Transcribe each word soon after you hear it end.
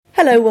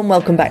Hello and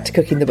welcome back to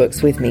Cooking the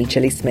Books with me,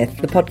 Gilly Smith,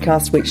 the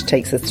podcast which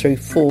takes us through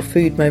 4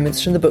 food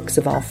moments from the books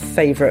of our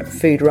favourite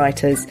food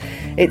writers.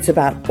 It's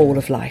about all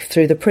of life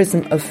through the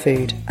prism of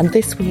food. And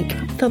this week,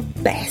 the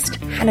best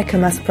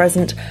Hanukkah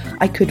present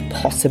I could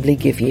possibly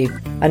give you.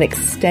 An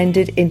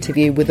extended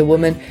interview with a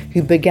woman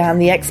who began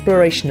the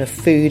exploration of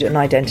food and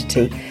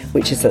identity,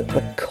 which is at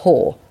the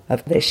core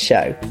of this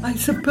show. I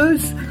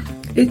suppose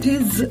it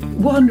is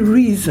one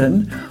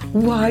reason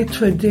why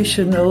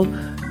traditional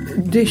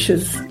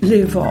dishes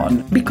live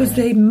on, because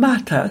they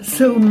matter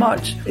so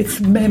much. It's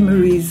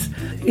memories,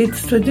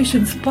 it's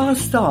traditions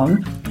passed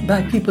on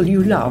by people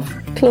you love.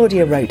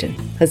 Claudia Roden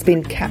has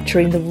been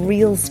capturing the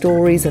real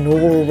stories and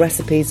oral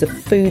recipes of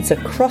foods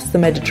across the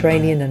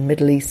Mediterranean and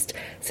Middle East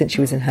since she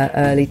was in her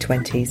early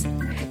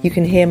 20s. You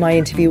can hear my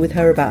interview with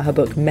her about her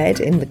book Med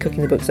in the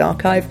Cooking the Books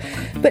archive,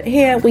 but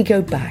here we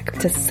go back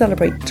to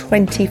celebrate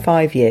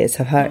 25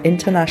 years of her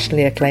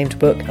internationally acclaimed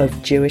book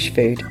of Jewish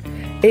food.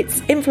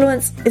 Its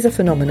influence is a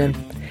phenomenon.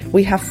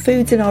 We have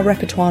foods in our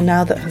repertoire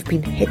now that have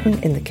been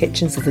hidden in the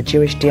kitchens of the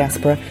Jewish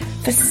diaspora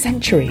for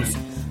centuries.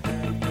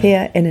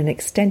 Here, in an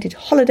extended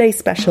holiday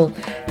special,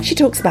 she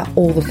talks about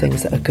all the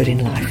things that are good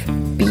in life.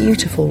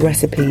 Beautiful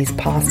recipes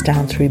passed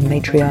down through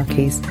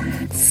matriarchies,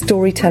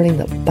 storytelling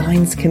that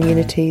binds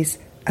communities,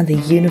 and the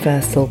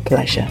universal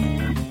pleasure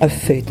of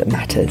food that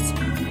matters.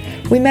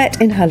 We met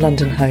in her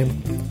London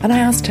home, and I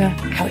asked her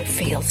how it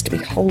feels to be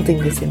holding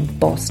this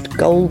embossed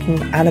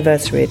golden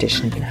anniversary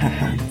edition in her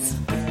hands.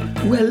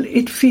 Well,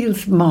 it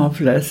feels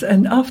marvellous,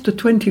 and after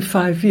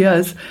 25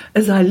 years,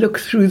 as I look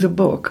through the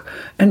book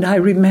and I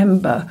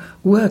remember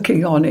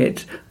working on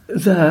it,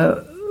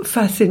 the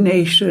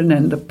fascination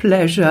and the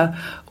pleasure,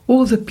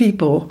 all the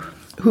people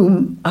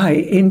whom I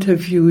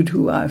interviewed,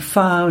 who I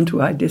found,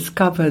 who I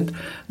discovered,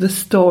 the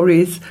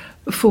stories,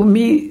 for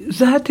me,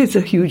 that is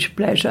a huge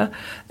pleasure.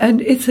 And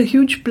it's a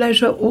huge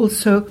pleasure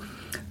also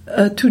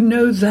to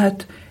know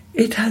that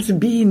it has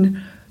been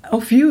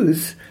of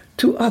use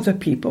to other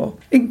people,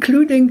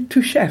 including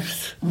to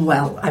chefs.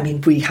 Well, I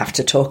mean, we have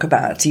to talk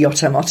about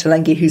Yotam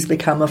Ottolenghi, who's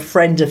become a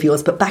friend of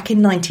yours. But back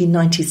in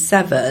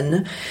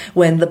 1997,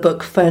 when the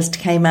book first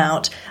came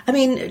out, I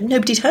mean,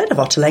 nobody'd heard of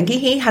Ottolenghi.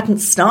 He hadn't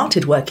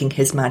started working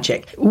his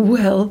magic.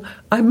 Well,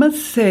 I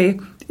must say,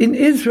 in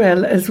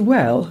Israel as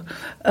well,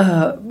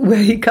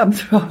 where he comes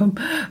from,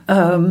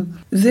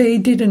 they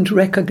didn't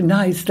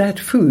recognize that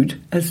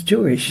food as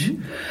Jewish.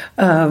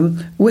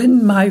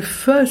 When my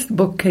first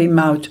book came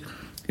out,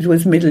 it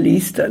was Middle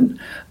Eastern,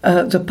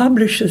 the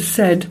publisher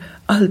said,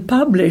 I'll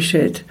publish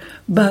it,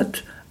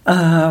 but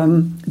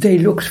they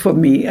looked for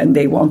me and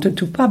they wanted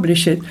to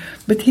publish it.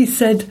 But he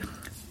said,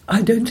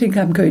 I don't think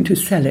I'm going to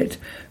sell it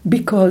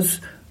because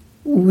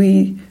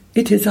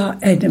it is our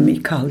enemy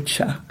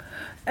culture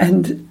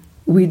and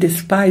we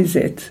despise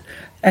it.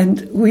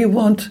 And we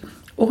want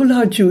all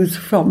our Jews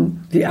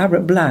from the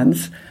Arab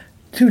lands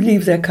to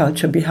leave their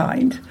culture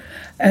behind.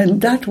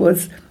 And that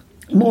was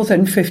more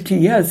than 50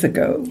 years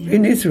ago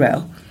in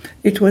Israel.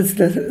 It was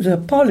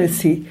the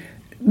policy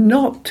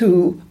not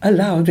to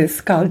allow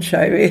this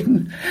culture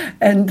in.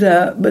 And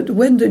but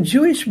when the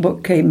Jewish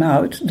book came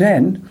out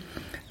then,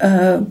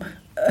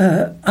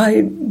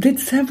 I did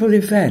several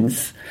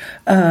events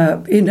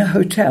in a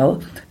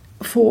hotel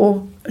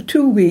for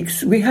 2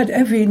 weeks. We had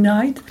every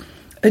night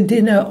a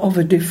dinner of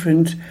a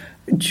different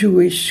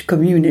Jewish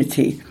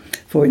community.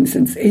 For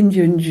instance,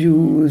 Indian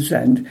Jews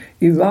and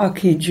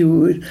Iraqi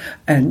Jews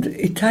and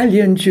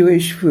Italian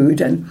Jewish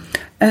food.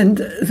 And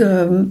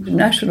the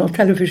national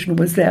television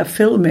was there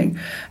filming.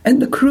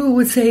 And the crew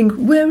was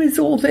saying, where is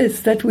all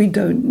this that we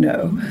don't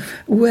know?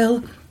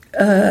 Well,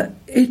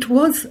 it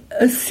was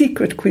a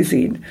secret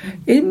cuisine.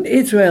 In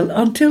Israel,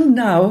 until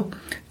now,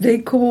 they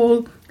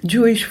call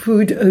Jewish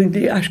food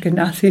only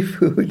Ashkenazi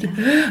food,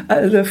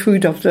 the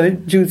food of the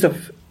Jews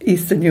of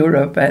Eastern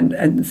Europe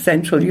and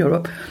Central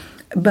Europe.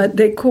 But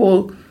they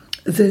call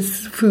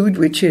this food,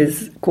 which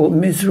is called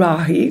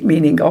Mizrahi,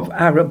 meaning of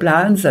Arab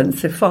lands, and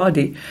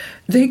Sephardi,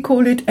 they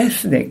call it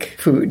ethnic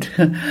food.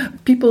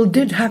 People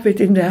did have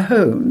it in their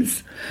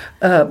homes,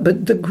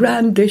 but the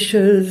grand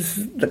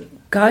dishes, the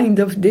kind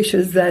of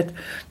dishes that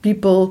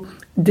people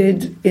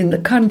did in the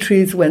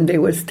countries when they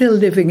were still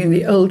living in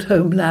the old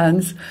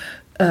homelands,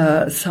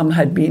 some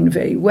had been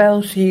very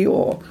wealthy,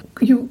 or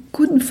you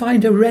couldn't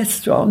find a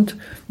restaurant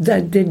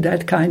that did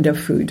that kind of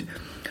food.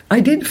 I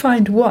did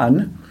find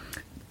one,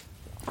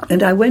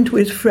 and I went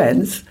with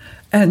friends,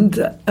 and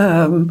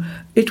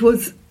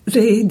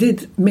they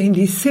did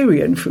mainly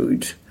Syrian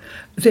food.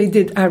 They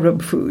did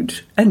Arab food,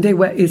 and they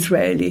were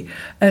Israeli.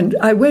 And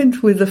I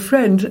went with a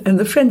friend, and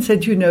the friend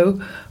said, you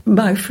know,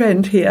 my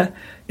friend here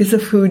is a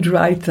food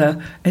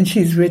writer, and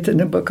she's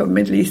written a book of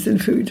Middle Eastern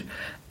food.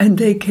 And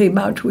they came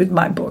out with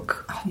my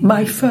book,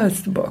 my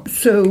first book.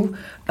 So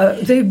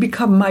they've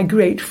become my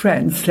great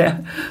friends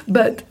there.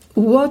 But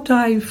what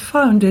I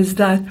found is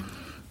that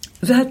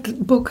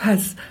book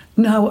has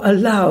now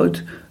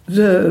allowed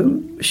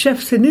the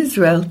chefs in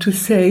Israel to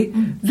say,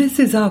 this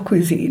is our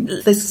cuisine.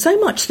 There's so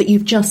much that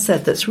you've just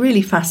said that's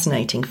really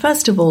fascinating.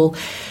 First of all,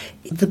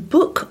 The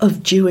Book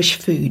of Jewish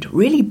Food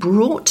really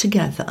brought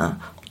together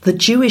the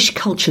Jewish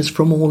cultures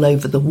from all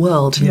over the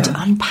world and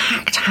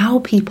unpacked how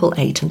people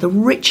ate and the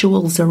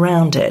rituals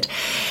around it.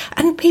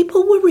 And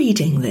people were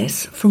reading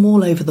this from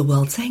all over the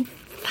world saying,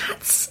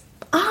 that's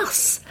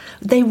us.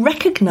 They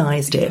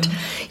recognised it.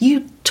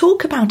 You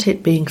talk about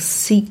it being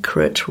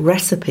secret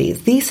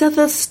recipes. These are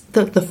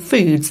the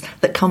foods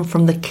that come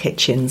from the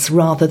kitchens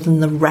rather than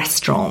the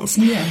restaurants.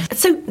 Yeah.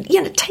 So,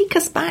 take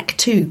us back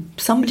to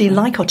somebody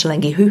like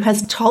Ottolenghi who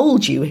has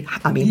told you,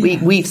 I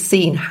mean, we've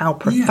seen how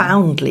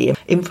profoundly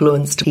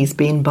influenced he's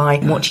been by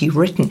what you've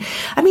written.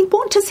 I mean,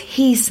 what does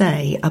he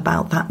say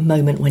about that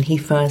moment when he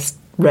first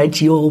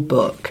read your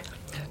book?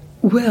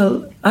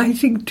 Well, I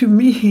think to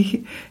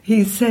me,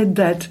 he said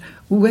that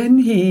when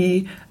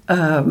he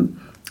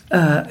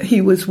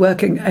was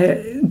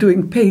working,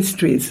 doing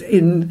pastries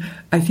in,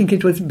 I think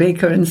it was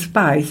Baker and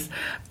Spice,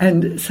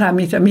 and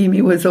Sami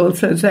Tamimi was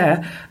also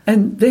there,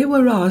 and they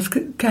were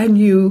asked, can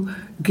you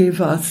give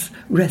us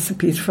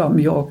recipes from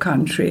your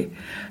country?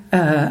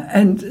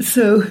 And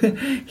so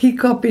he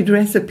copied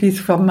recipes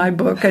from my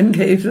book and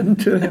gave them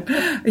to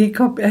him. He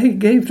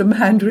gave them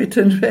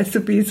handwritten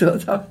recipes or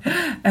something.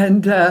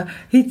 And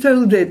he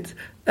told it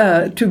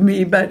to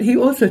me, but he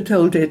also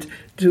told it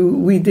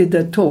we did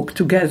a talk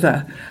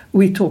together.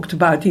 We talked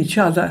about each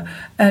other.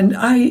 And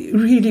I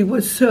really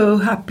was so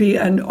happy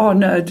and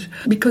honored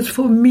because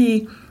for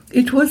me,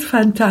 it was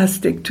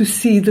fantastic to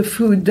see the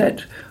food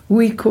that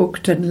we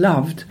cooked and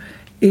loved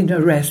in a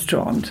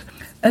restaurant.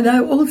 And I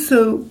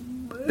also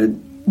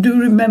do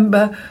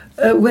remember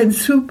when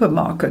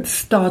supermarkets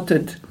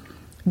started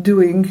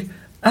doing,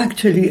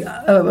 actually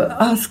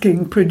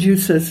asking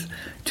producers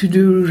to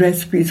do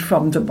recipes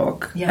from the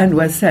book and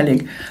were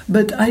selling.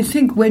 But I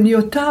think when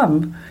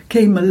Yotam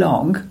came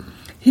along,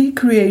 he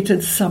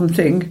created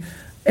something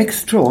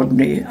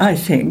extraordinary, I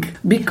think,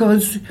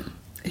 because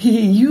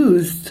he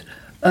used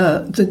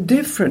the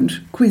different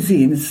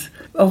cuisines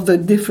of the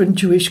different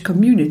Jewish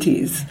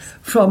communities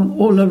from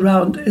all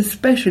around,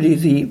 especially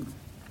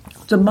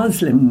the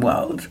Muslim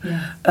world,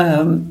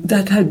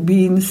 that had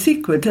been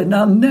secret and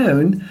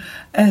unknown,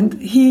 and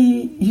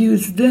he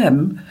used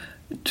them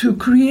to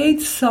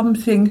create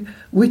something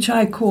which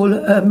I call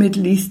a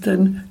Middle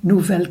Eastern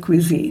nouvelle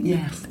cuisine.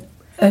 Yes.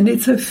 And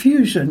it's a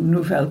fusion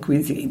nouvelle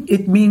cuisine.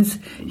 It means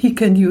he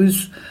can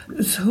use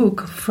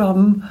souk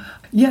from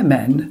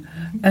Yemen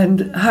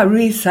and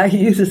harissa. He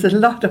uses a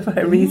lot of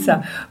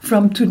harissa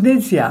from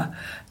Tunisia,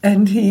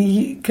 and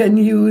he can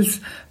use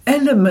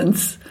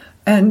elements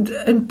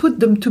and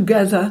put them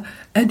together,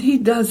 and he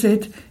does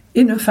it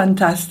in a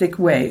fantastic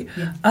way.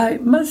 Yeah. I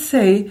must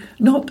say,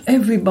 not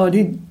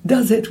everybody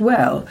does it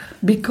well,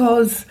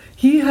 because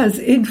he has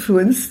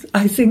influenced,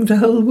 I think, the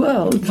whole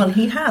world. Well,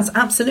 he has,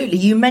 absolutely.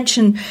 You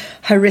mentioned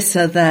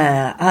harissa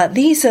there.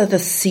 These are the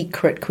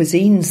secret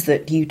cuisines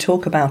that you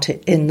talk about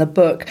it in the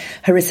book.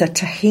 Harissa,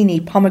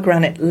 tahini,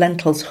 pomegranate,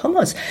 lentils,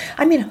 hummus.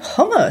 I mean,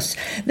 hummus.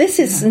 This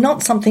is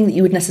not something that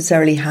you would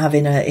necessarily have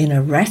in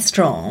a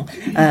restaurant.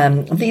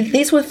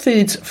 These were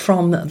foods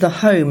from the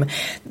home.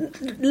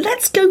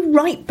 Let's go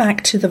right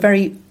back to the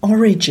very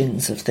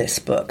origins of this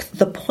book.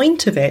 The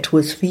point of it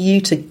was for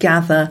you to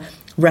gather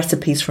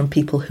recipes from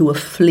people who were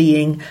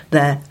fleeing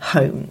their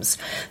homes.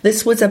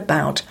 This was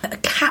about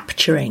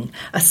capturing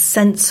a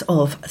sense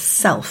of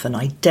self and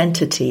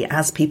identity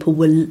as people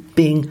were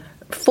being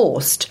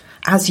forced,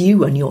 as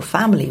you and your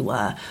family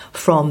were,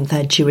 from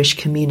their Jewish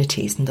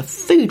communities. And the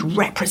food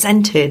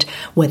represented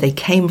where they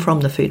came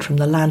from, the food from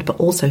the land, but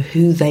also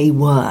who they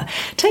were.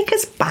 Take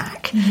us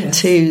back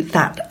to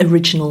that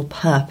original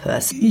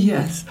purpose.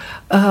 Yes.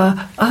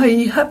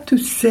 I have to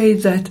say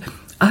that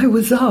I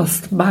was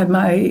asked by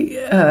my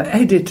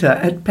editor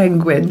at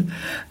Penguin,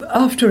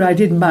 after I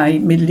did my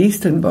Middle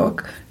Eastern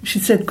book, she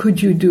said,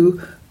 could you do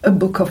a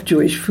book of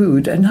Jewish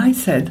food? And I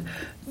said,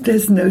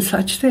 there's no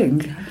such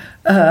thing.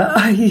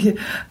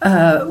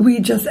 We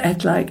just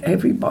ate like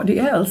everybody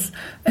else.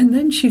 And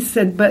then she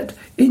said, but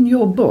in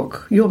your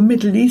book, your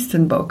Middle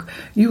Eastern book,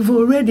 you've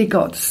already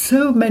got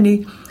so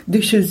many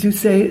dishes, you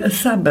say a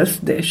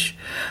Sabbath dish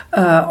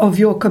of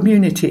your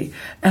community,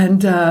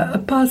 and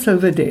a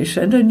Passover dish,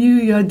 and a New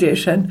Year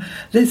dish, and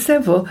there's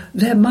several.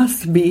 There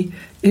must be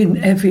in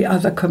every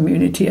other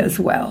community as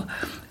well.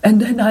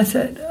 And then I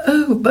said,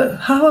 oh, but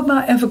how am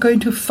I ever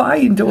going to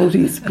find all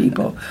these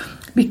people?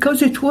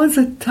 Because it was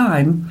a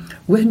time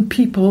when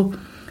people,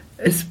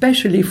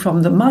 especially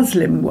from the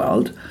Muslim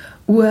world,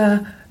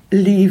 were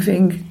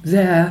leaving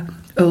their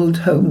old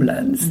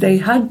homelands. They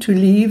had to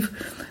leave,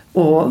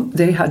 or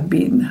they had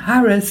been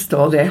harassed,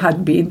 or they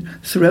had been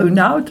thrown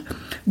out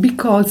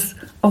because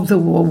of the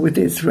war with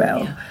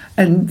Israel. Yeah.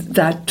 And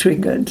that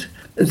triggered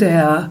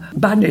their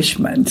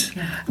banishment.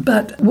 Yeah.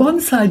 But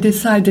once I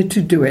decided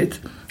to do it,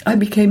 I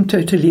became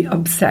totally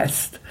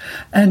obsessed.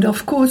 And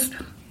of course,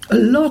 a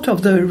lot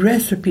of the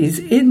recipes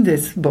in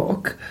this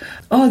book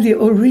are the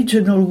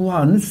original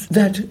ones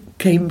that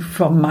came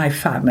from my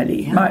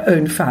family, my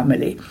own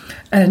family.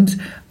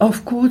 And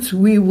of course,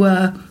 we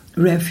were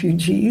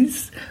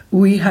refugees.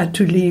 We had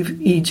to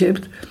leave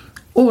Egypt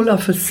all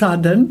of a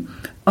sudden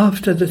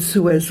after the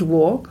Suez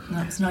War.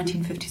 That was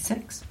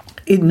 1956.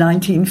 In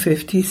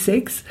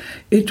 1956,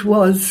 it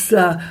was,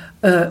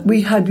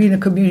 we had been a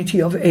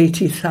community of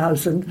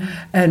 80,000,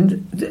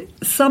 and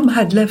some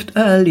had left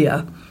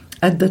earlier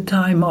at the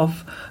time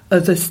of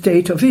the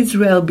State of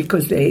Israel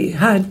because they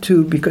had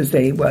to, because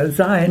they were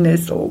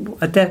Zionists or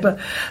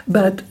whatever,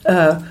 but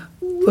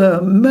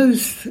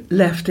most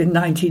left in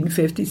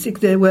 1956.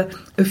 There were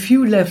a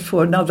few left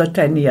for another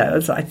 10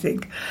 years, I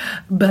think.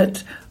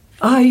 But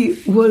I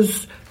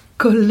was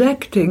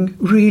collecting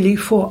really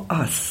for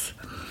us,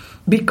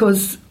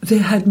 because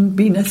there hadn't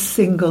been a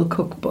single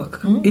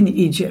cookbook in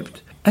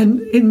Egypt.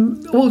 And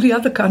in all the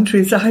other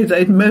countries either,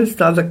 in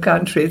most other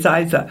countries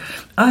either.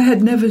 I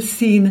had never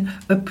seen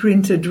a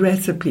printed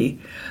recipe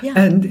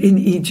and in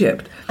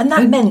Egypt. And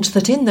that meant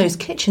that in those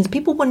kitchens,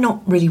 people were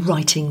not really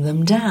writing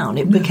them down.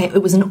 It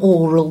was an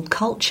oral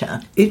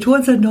culture. It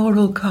was an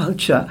oral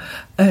culture,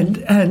 and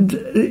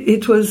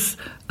it was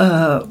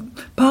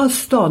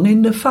passed on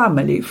in the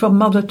family from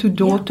mother to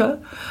daughter,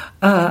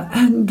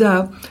 and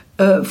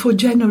for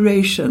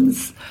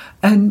generations.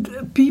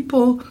 And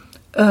people...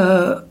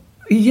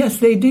 yes,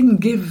 they didn't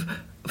give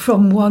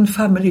from one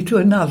family to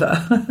another.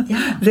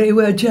 They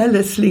were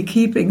jealously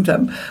keeping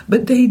them,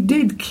 but they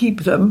did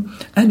keep them,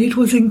 and it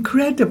was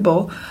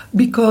incredible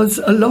because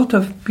a lot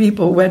of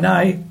people, when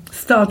I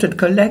started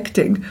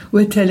collecting,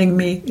 were telling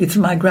me it's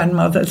my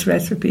grandmother's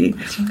recipe.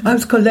 I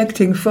was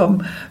collecting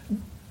from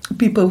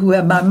people who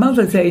were my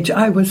mother's age.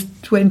 I was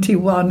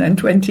 21 and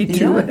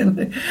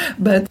 22,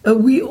 but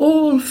we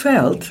all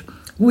felt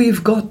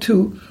we've got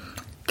to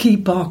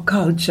keep our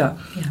culture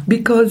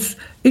because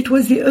it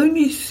was the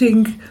only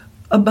thing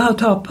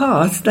about our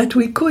past that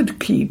we could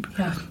keep.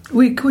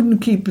 We couldn't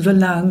keep the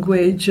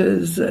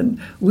languages, and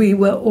we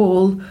were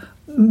all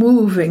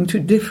moving to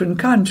different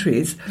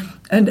countries.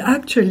 And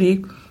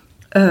actually,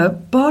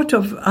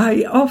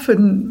 I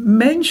often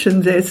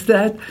mention this,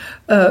 that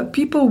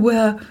people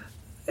were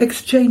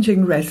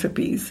exchanging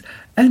recipes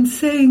and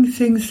saying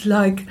things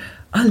like,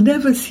 I'll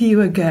never see you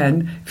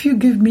again. If you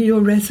give me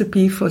your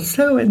recipe for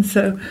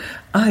so-and-so,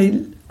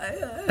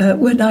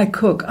 when I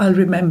cook, I'll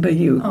remember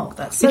you. Oh,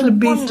 that's so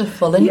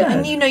wonderful.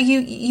 And you know,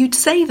 you'd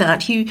say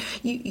that. You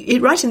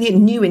right in the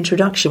new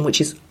introduction, which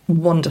is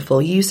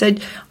wonderful, you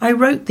said, I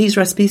wrote these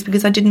recipes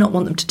because I did not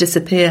want them to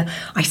disappear.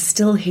 I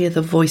still hear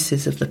the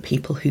voices of the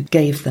people who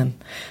gave them.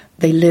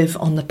 They live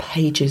on the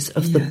pages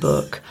of the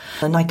book.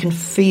 And I can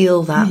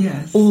feel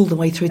that all the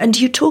way through. And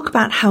you talk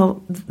about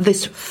how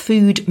this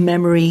food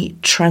memory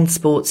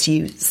transports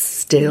you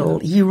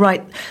still. You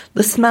write,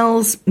 the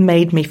smells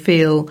made me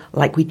feel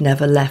like we'd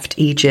never left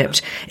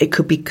Egypt. It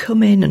could be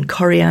cumin and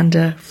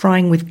coriander,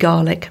 frying with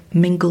garlic,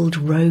 mingled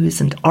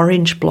rose and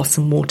orange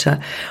blossom water,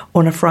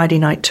 or on a Friday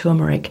night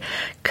turmeric,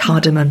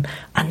 cardamom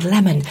and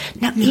lemon.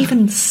 Now,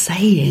 even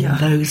saying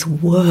those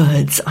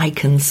words, I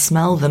can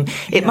smell them.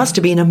 It must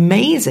have been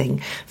amazing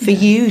for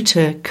you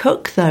to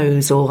cook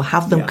those or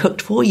have them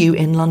cooked for you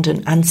in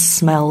London and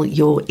smell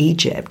your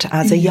Egypt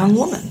as a young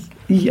woman.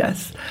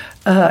 Yes,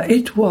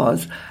 it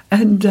was.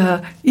 And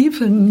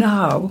even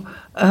now,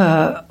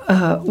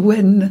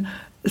 when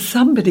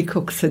somebody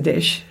cooks a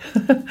dish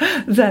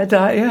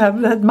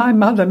that my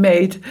mother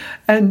made,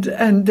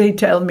 and they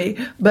tell me,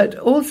 but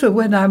also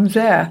when I'm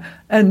there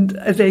and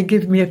they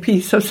give me a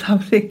piece of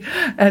something,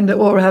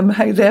 or I'm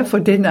there for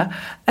dinner,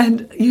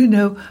 and you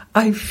know,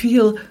 I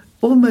feel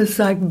almost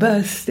like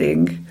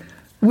bursting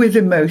with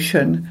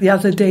emotion. The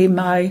other day,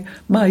 my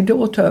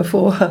daughter,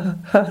 for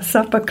her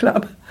supper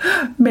club,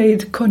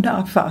 made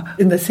kunafa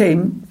in the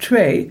same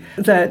tray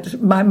that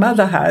my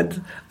mother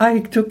had. I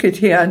took it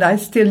here and I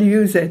still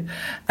use it.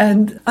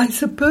 And I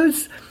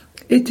suppose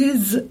it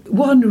is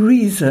one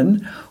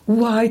reason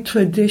why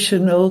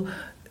traditional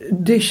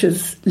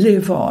dishes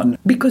live on,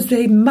 because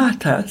they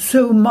matter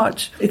so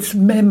much. It's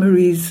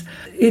memories,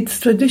 it's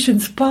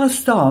traditions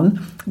passed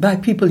on by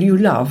people you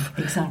love.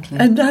 Exactly.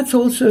 And that's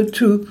also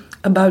true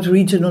about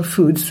regional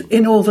foods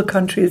in all the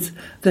countries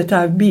that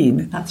I've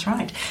been. That's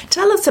right.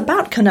 Tell us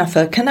about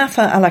kunafa.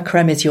 Kunafa à la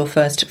crème is your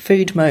first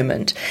food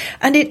moment.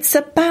 And this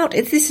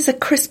is a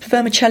crisp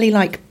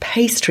vermicelli-like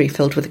pastry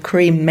filled with a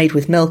cream made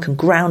with milk and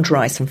ground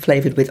rice and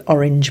flavoured with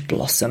orange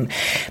blossom.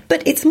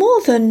 But it's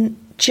more than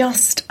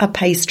just a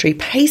pastry.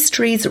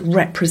 Pastries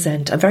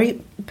represent a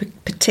very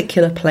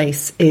particular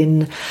place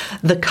in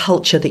the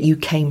culture that you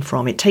came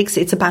from.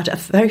 It's about a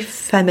very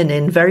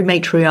feminine, very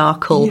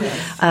matriarchal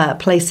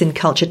place in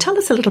culture. Tell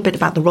us a little bit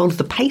about the role of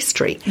the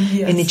pastry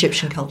in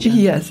Egyptian culture.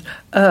 Yes.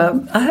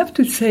 I have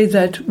to say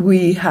that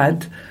we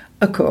had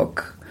a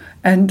cook.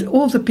 And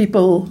all the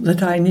people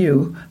that I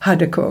knew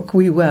had a cook.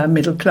 We were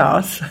middle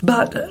class.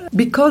 But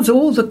because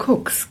all the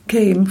cooks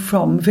came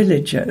from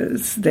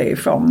villages, they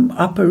from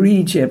Upper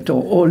Egypt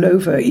or all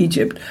over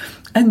Egypt,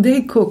 and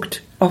they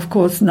cooked, of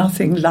course,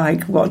 nothing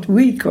like what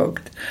we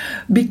cooked,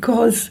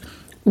 because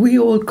we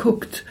all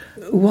cooked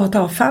what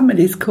our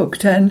families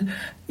cooked. And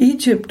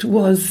Egypt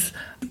was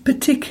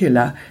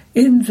particular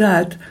in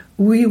that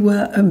we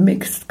were a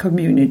mixed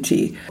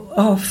community.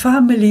 Our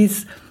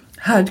families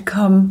had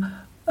come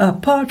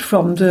apart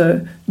from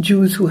the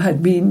Jews who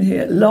had been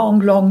here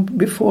long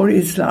before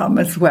Islam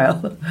as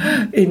well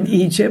in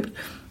Egypt,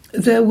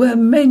 there were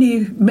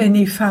many,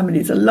 many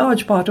families, a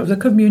large part of the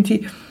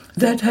community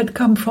that had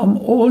come from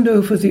all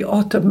over the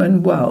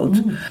Ottoman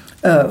world.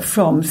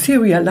 From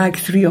Syria, like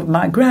 3 of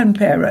my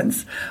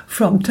grandparents,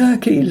 from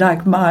Turkey,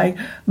 like my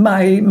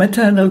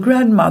maternal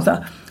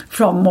grandmother,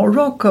 from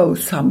Morocco,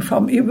 some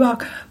from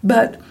Iraq,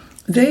 but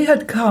they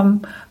had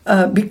come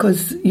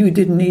because you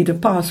didn't need a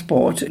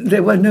passport.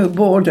 There were no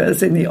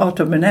borders in the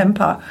Ottoman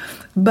Empire,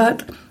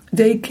 but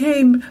they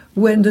came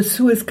when the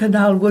Suez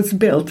Canal was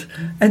built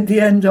at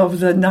the end of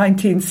the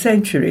 19th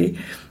century,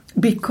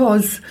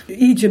 because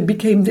Egypt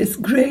became this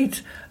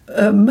great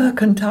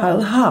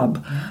mercantile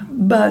hub.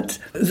 But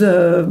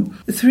the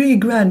 3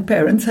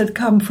 grandparents had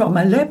come from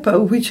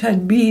Aleppo, which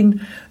had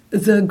been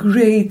the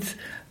great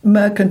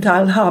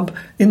mercantile hub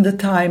in the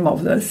time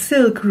of the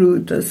Silk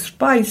Route, the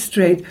Spice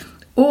Trade.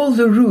 All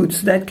the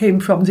routes that came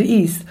from the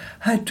east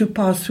had to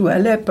pass through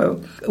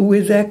Aleppo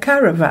with their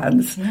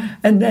caravans,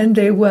 and then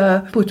they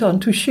were put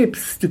onto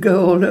ships to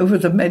go all over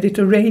the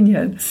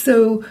Mediterranean.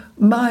 So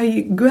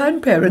my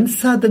grandparents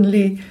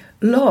suddenly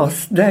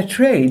lost their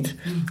trade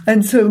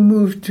and so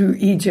moved to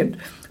Egypt.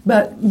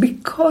 But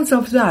because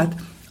of that,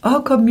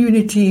 our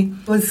community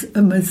was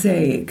a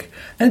mosaic.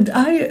 And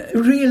I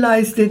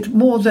realized it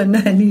more than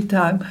any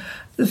time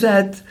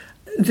that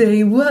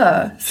they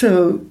were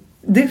so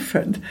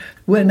different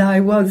when I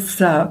was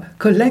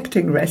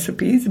collecting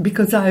recipes,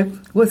 because I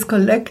was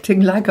collecting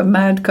like a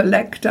mad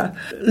collector,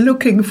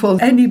 looking for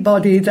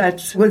anybody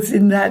that was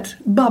in that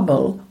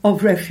bubble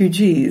of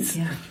refugees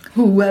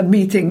who were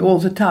meeting all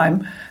the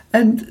time.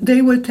 And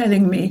they were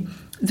telling me,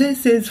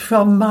 this is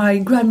from my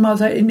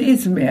grandmother in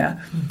Izmir.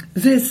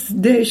 This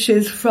dish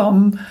is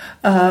from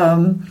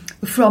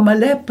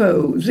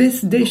Aleppo.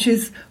 This dish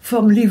is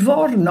from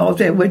Livorno.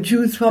 There were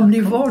Jews from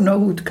Livorno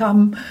who'd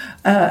come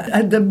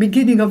at the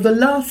beginning of the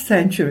last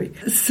century.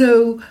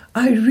 So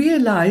I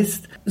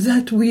realized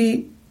that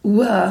we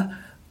were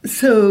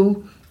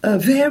so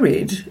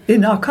varied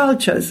in our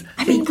cultures.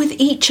 I mean, with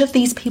each of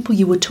these people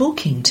you were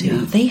talking to,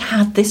 they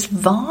had this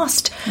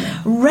vast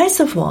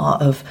reservoir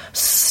of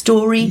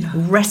story,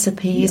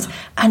 recipes,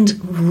 and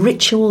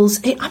rituals.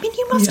 I mean,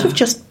 you must have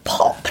just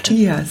popped.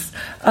 Yes,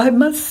 I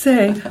must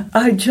say,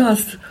 I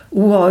just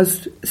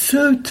was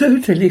so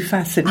totally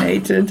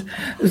fascinated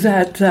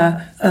that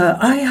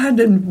I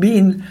hadn't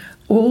been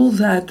all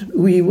that.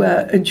 We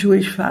were a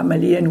Jewish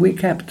family and we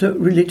kept a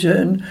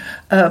religion,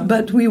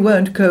 but we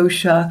weren't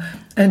kosher.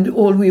 And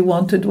all we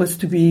wanted was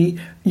to be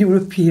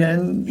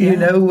European,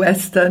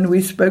 Western.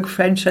 We spoke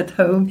French at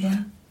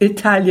home,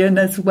 Italian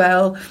as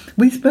well.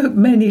 We spoke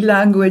many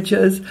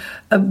languages,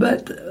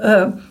 but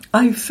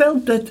I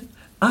felt that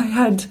I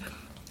had,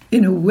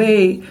 in a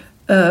way,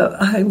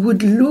 I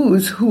would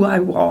lose who I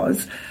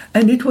was.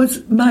 And it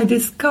was my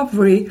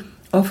discovery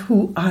of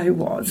who I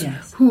was,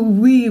 who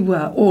we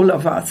were, all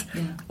of us,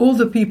 all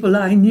the people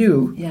I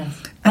knew.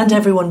 And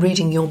everyone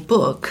reading your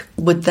book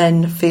would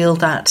then feel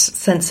that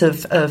sense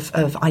of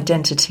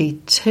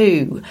identity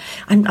too.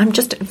 I'm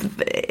just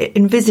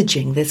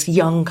envisaging this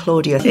young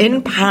Claudia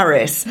in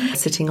Paris,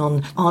 sitting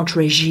on Aunt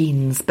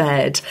Régine's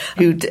bed,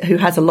 who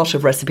has a lot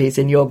of recipes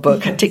in your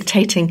book,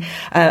 dictating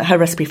her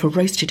recipe for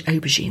roasted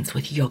aubergines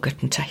with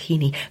yoghurt and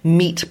tahini,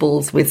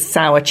 meatballs with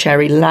sour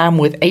cherry, lamb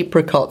with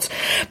apricots.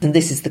 And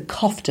this is the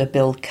kofta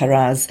bil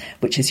karaz,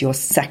 which is your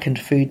second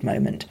food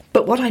moment.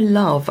 But what I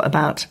love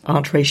about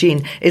Aunt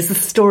Régine is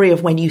the story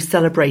of when you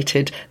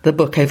celebrated the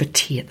book over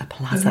tea at the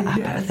Plaza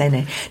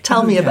Athene.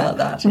 Tell me about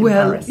that in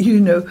Paris.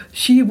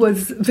 She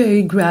was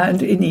very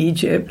grand in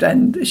Egypt,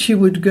 and she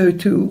would go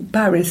to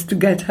Paris to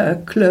get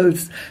her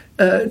clothes,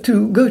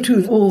 to go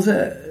to all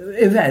the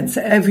events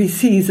every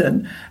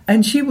season,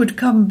 and she would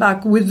come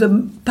back with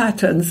the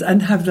patterns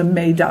and have them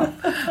made up.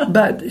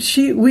 But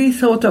we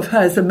thought of her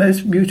as the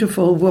most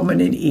beautiful woman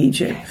in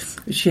Egypt.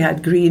 She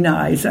had green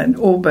eyes and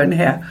auburn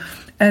hair.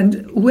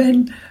 And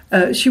when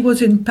she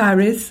was in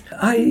Paris,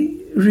 I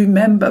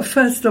remember,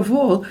 first of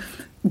all,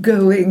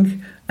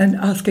 going and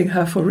asking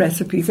her for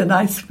recipes. And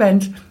I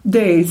spent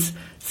days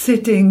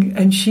sitting,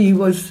 and she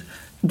was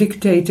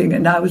dictating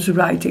and I was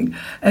writing.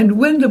 And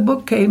when the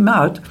book came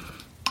out,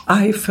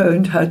 I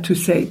phoned her to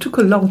say, it took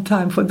a long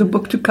time for the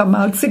book to come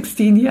out,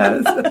 16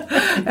 years.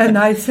 And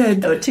I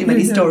said... There were too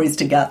many stories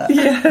to gather.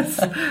 Yes.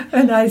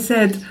 And I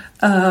said,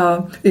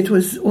 it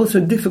was also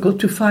difficult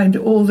to find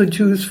all the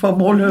Jews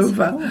from all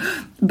over.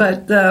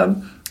 But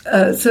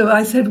so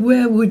I said,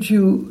 where would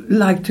you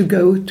like to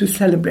go to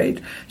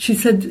celebrate? She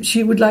said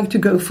she would like to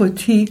go for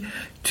tea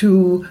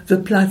to the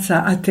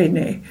Plaza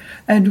Athénée.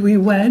 And we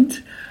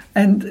went,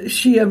 and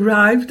she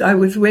arrived. I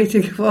was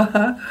waiting for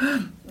her.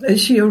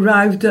 She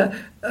arrived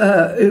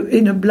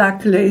in a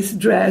black lace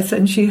dress,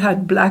 and she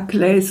had black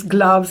lace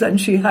gloves,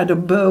 and she had a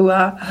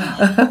boa,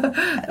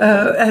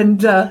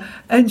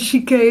 and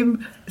she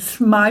came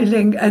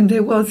smiling, and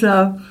there was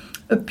a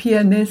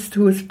pianist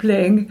who was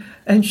playing,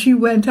 and she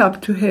went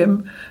up to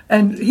him,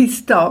 and he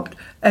stopped,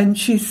 and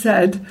she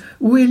said,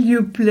 "Will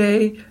you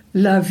play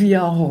La Vie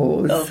en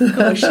Rose. Of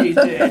course you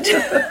did.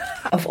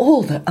 Of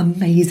all the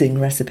amazing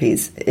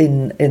recipes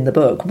in the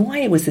book,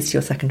 why was this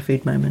your second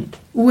food moment?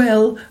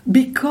 Well,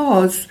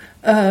 because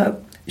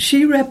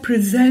she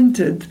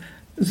represented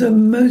the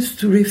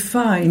most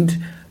refined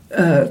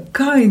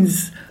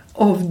kinds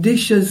of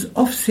dishes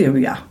of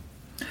Syria.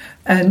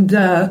 And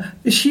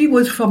she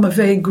was from a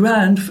very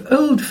grand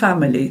old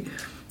family.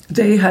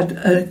 They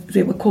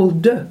were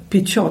called de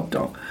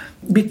Picciotto,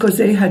 because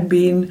they had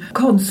been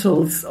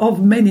consuls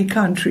of many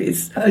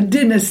countries, a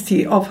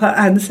dynasty of her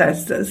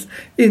ancestors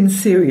in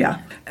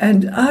Syria.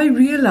 And I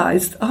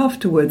realized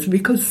afterwards,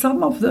 because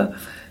some of the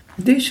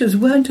dishes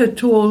weren't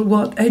at all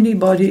what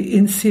anybody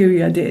in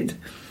Syria did,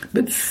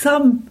 but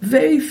some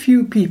very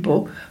few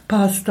people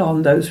passed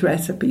on those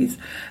recipes.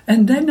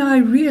 And then I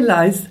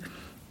realized,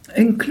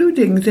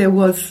 including there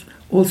was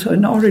also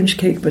an orange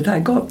cake, but I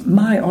got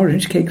my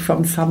orange cake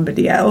from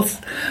somebody else,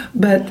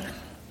 but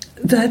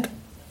that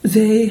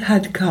they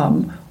had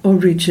come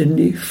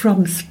originally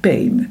from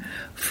Spain.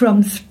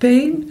 From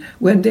Spain,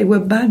 when they were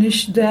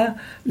banished there,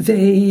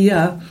 they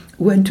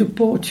went to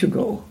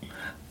Portugal.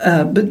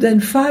 But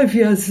then 5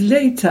 years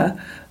later,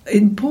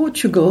 in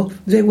Portugal,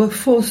 they were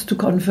forced to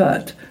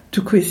convert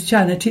to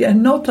Christianity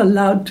and not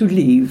allowed to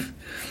leave.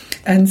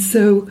 And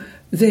so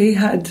they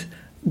had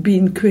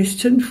been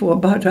Christian for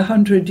about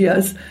 100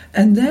 years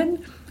and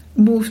then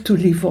moved to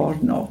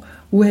Livorno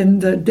when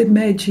the De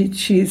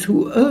Medicis,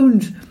 who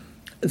owned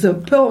the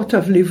port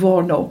of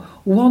Livorno,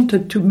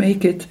 wanted to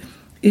make it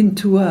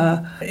into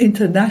an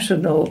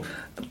international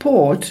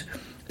port.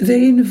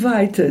 They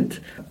invited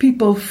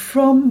people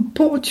from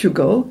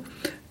Portugal,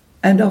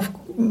 and a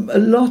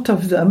lot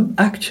of them,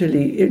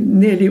 actually,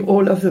 nearly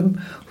all of them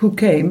who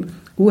came,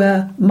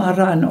 were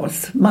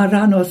Marranos.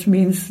 Marranos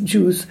means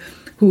Jews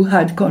who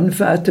had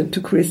converted to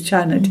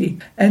Christianity.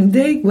 And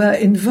they were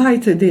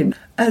invited in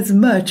as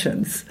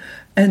merchants,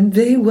 and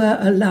they were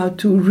allowed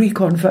to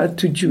reconvert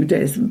to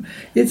Judaism.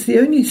 It's the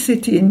only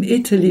city in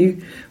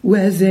Italy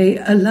where they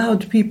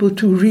allowed people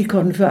to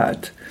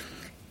reconvert.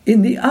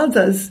 In the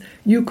others,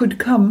 you could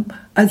come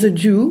as a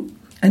Jew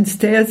and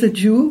stay as a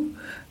Jew,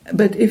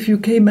 but if you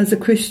came as a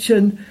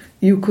Christian,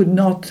 you could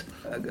not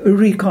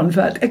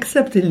reconvert,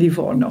 except in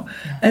Livorno.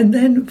 Yeah. And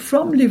then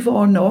from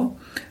Livorno,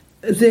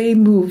 they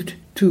moved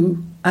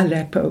to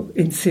Aleppo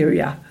in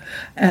Syria.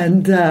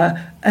 And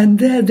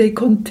there they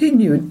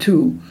continued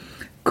to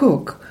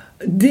cook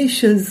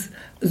dishes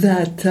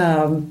that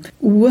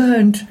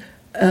weren't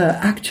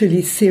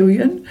actually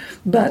Syrian,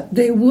 but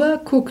they were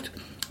cooked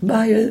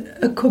by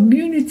a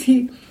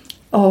community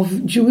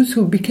of Jews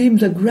who became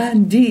the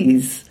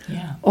grandees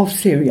of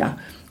Syria.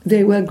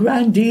 They were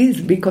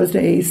grandees because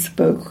they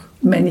spoke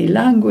many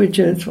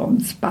languages, from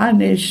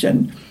Spanish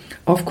and,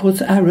 of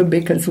course,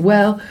 Arabic as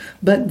well,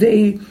 but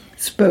they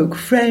spoke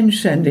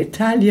French and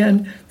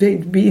Italian.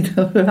 They'd been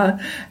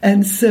around,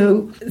 and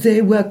so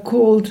they were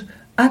called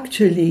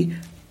actually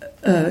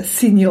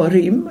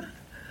signorim,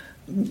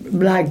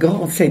 like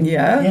grand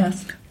seigneur,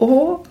 yes,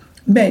 or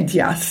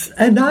medias.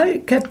 And I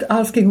kept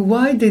asking,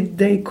 why did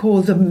they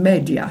call them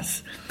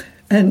medias?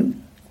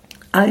 And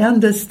I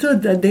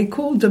understood that they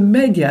called them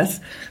medias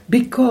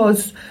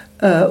because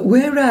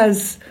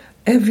whereas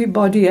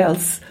everybody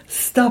else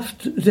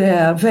stuffed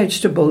their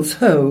vegetables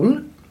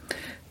whole,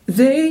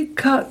 they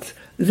cut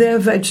their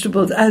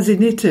vegetables, as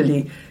in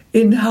Italy,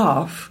 in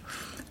half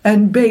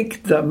and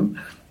baked them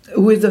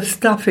with the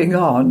stuffing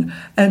on.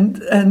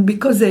 And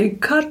because they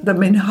cut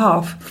them in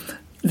half,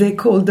 they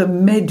called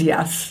them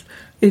medias.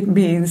 It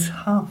means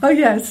half. Oh,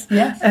 yes.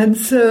 Yes. And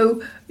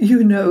so,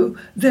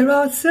 there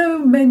are so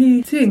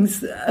many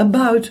things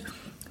about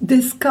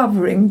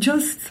discovering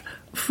just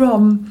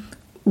from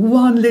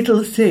one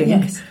little thing.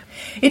 Yes.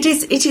 It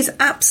is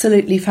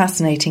absolutely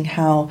fascinating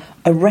how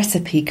a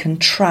recipe can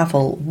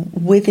travel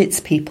with its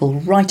people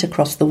right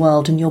across the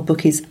world, and your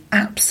book is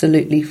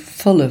absolutely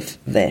full of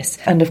this.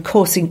 And of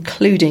course,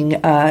 including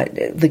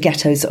the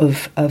ghettos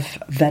of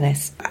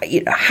Venice.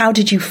 How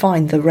did you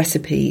find the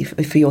recipe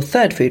for your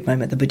third food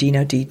moment, the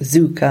budino di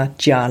zucca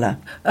gialla?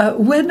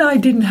 When I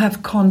didn't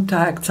have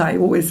contacts, I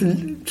always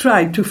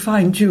tried to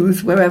find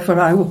Jews wherever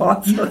I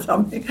was or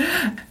something.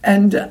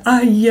 And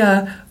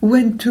I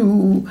went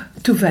to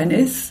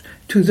Venice,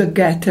 to the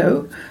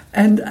ghetto,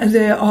 and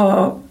there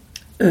are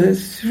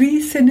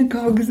 3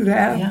 synagogues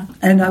there. Yeah.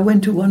 And I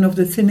went to one of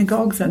the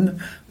synagogues, and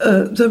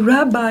the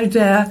rabbi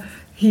there,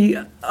 he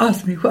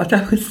asked me what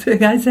I was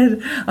doing. I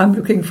said, I'm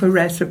looking for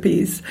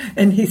recipes.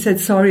 And he said,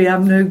 sorry,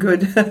 I'm no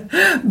good.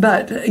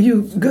 But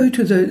you go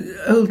to the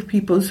old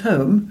people's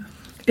home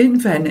in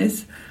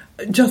Venice,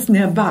 just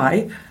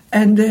nearby,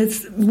 and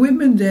there's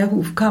women there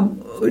who've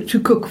come to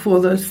cook for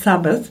the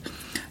Sabbath,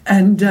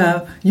 and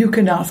you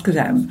can ask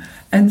them.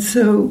 And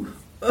so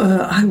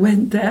I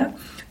went there,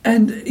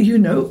 and,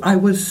 I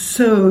was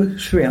so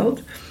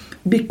thrilled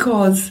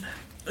because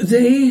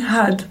they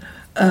had,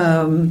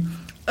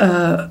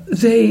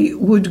 they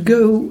would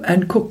go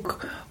and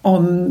cook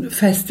on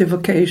festive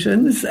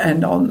occasions,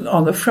 and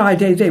on a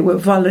Friday they were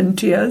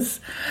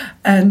volunteers,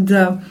 and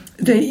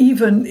they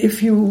even,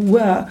 if you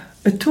were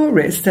a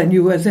tourist and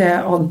you were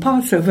there on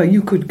Passover,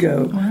 you could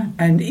go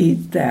and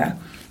eat there.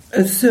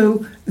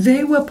 So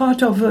they were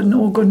part of an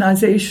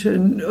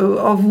organization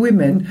of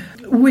women,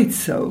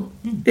 WITSO.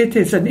 It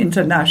is an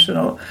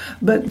international.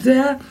 But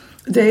there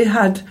they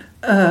had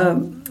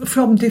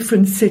from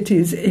different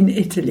cities in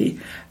Italy.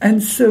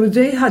 And so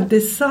they had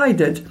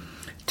decided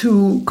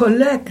to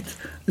collect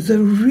the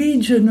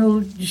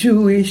regional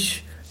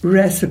Jewish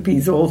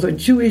recipes or the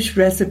Jewish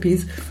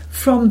recipes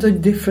from the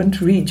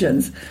different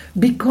regions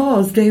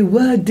because they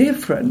were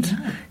different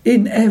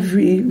in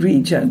every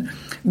region.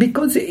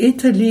 Because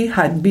Italy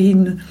had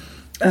been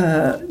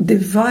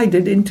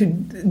divided into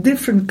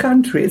different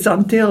countries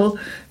until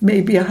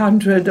maybe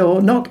 100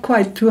 or not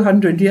quite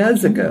 200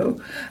 years ago.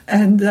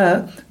 And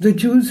the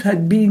Jews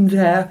had been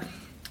there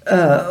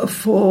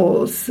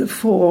for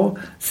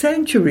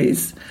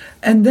centuries.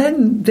 And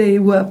then they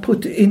were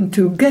put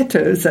into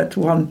ghettos at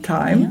one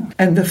time.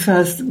 And the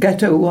first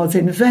ghetto was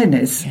in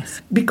Venice.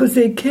 Because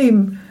they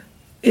came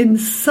in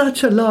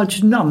such a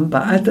large number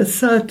at a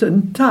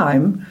certain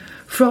time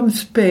from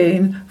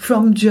Spain,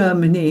 from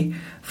Germany,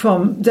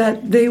 from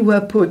that they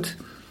were put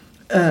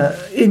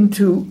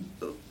into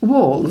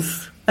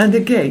walls and a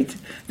gate.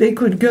 They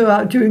could go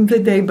out during the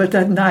day, but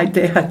at night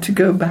they had to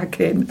go back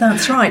in.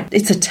 That's right.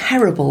 It's a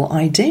terrible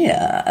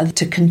idea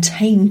to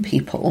contain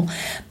people,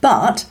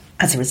 but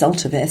as a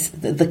result of this,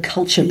 the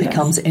culture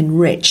becomes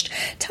enriched.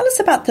 Tell us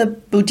about the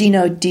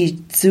budino di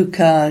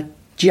zucca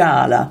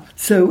gialla.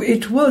 So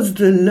it was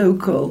the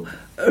local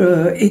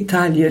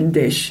Italian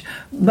dish,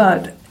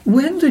 but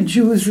when the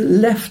Jews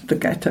left the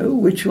ghetto,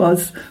 which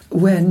was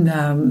when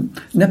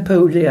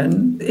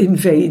Napoleon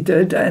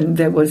invaded and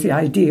there was the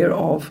idea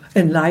of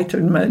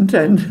enlightenment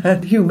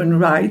and human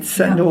rights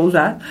and all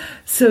that,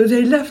 so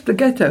they left the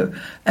ghetto.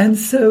 And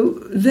so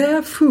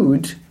their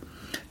food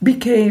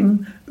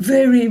became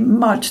very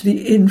much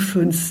the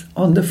influence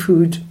on the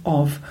food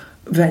of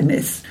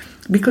Venice,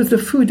 because the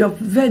food of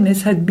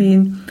Venice had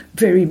been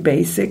very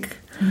basic.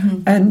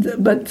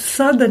 But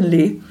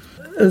suddenly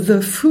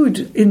the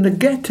food in the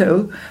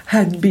ghetto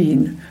had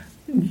been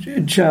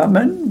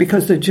German,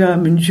 because the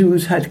German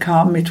Jews had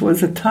come. It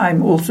was a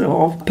time also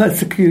of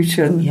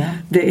persecution.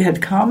 They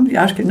had come, the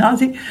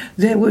Ashkenazi.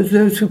 There were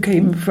those who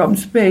came from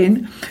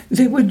Spain.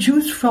 There were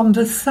Jews from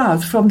the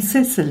south, from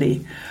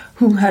Sicily,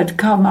 who had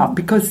come up,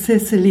 because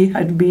Sicily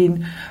had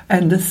been,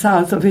 and the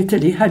south of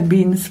Italy had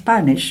been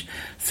Spanish.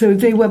 So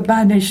they were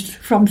banished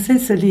from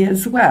Sicily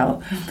as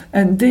well.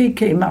 And they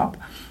came up.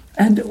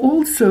 And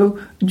also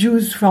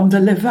Jews from the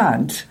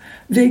Levant.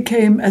 They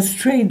came as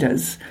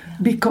traders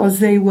because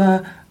they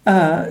were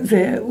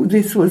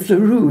this was the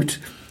root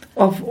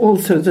of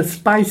also the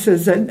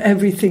spices and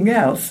everything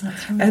else.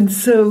 And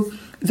so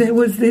there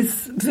was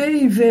this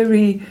very,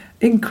 very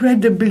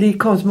incredibly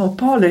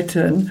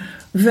cosmopolitan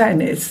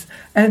Venice.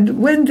 And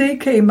when they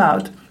came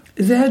out,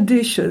 their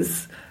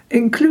dishes,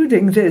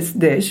 including this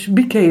dish,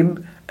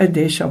 became a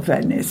dish of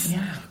Venice.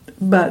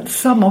 But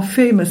some of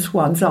famous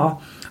ones are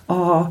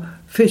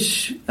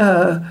fish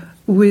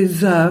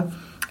with,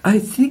 I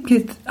think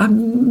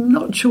I'm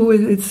not sure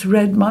whether it's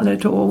red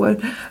mullet or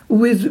what,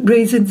 with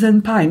raisins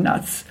and pine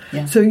nuts.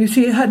 So you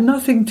see, it had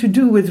nothing to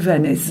do with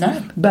Venice,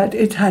 but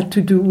it had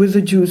to do with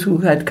the Jews who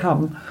had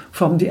come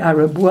from the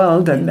Arab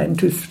world and then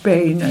to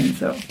Spain and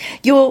so.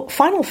 Your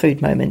final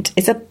food moment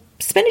is a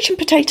spinach and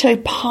potato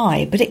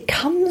pie, but it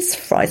comes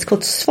from, it's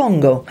called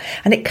sfongo,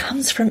 and it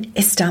comes from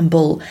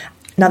Istanbul.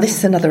 Now, this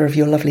is another of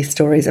your lovely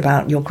stories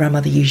about your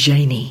grandmother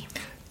Eugenie.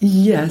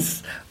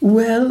 Yes.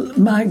 Well,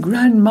 my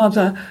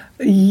grandmother,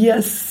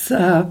 yes,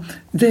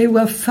 they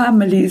were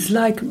families,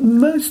 like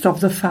most of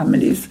the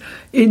families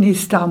in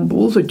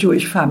Istanbul, the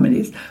Jewish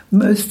families.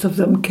 Most of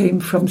them came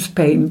from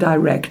Spain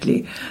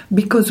directly,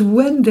 because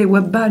when they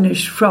were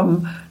banished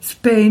from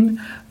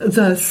Spain,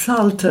 the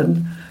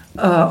Sultan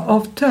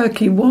of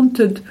Turkey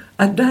wanted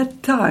at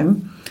that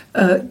time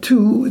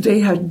they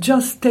had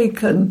just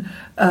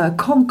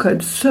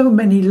conquered so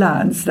many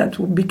lands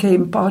that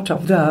became part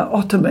of the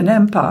Ottoman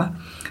Empire,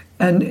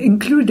 and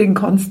including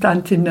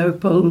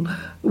Constantinople,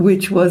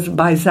 which was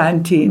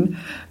Byzantine.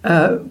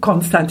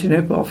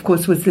 Constantinople, of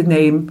course, was the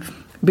name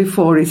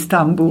before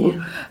Istanbul.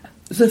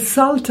 The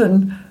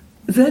Sultan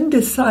then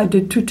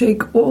decided to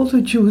take all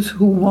the Jews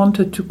who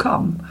wanted to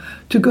come,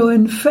 to go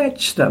and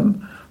fetch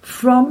them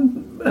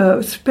from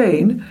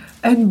Spain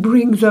and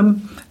bring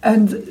them,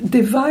 and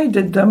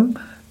divided them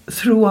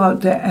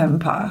throughout their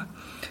empire.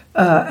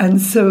 And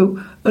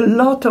so a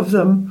lot of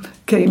them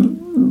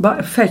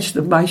fetched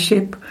them by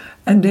ship,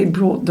 and they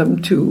brought them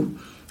to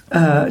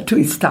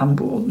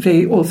Istanbul.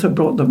 They also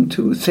brought them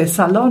to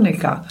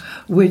Thessalonica,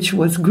 which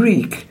was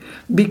Greek,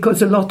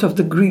 because a lot of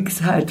the Greeks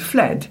had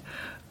fled,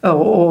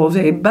 or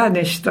they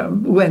banished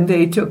them when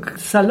they took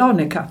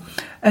Salonika.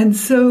 And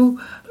so,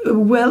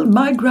 well,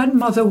 my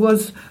grandmother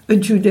was a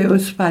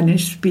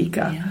Judeo-Spanish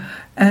speaker,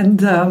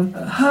 and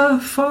her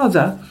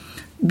father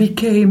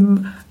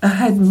became a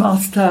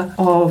headmaster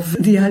of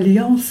the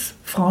Alliance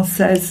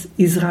Française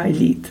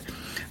Israélite,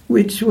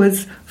 which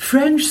was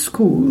French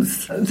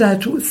schools,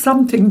 that was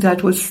something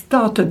that was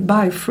started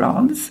by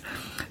France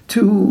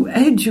to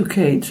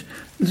educate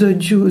the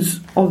Jews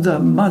of the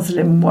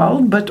Muslim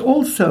world, but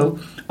also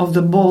of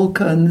the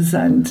Balkans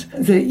and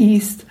the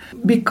East,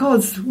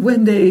 because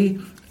when they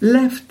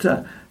left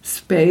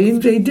Spain,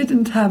 they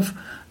didn't have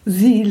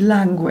the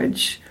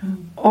language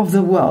of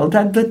the world.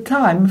 At the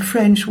time,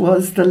 French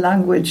was the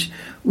language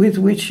with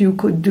which you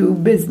could do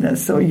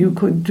business, or you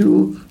could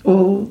do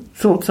all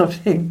sorts of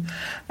things.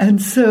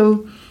 And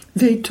so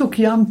they took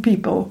young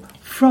people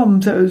from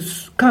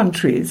those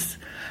countries,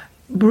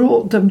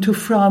 brought them to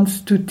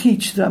France to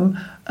teach them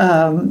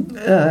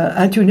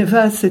at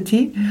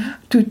university,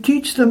 to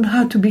teach them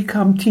how to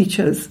become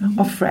teachers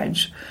of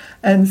French.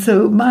 And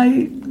so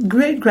my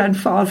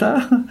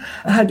great-grandfather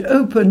had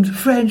opened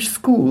French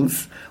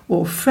schools,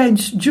 or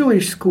French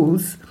Jewish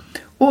schools,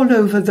 all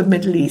over the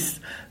Middle East.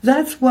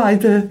 That's why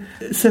the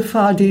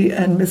Sephardi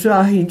and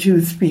Mizrahi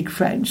Jews speak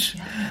French.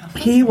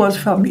 He was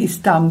from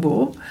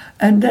Istanbul,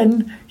 and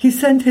then he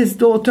sent his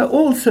daughter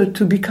also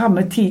to become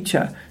a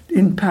teacher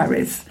in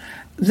Paris.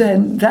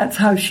 Then that's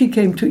how she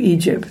came to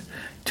Egypt,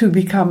 to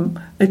become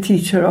a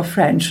teacher of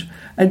French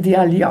at the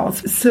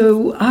Alliance.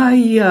 So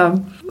I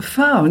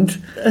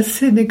found a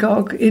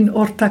synagogue in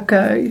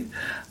Ortaköy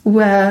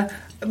where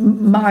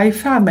my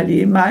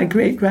family, my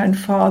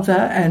great-grandfather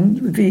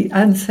and the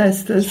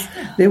ancestors,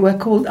 they were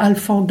called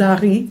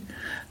Alfandari.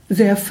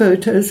 Their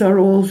photos are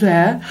all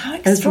there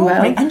as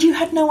well. And you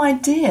had no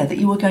idea that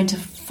you were going to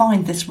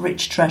find this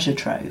rich treasure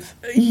trove?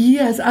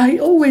 Yes, I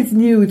always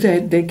knew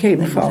that they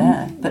came from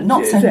there, but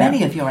not so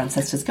many of your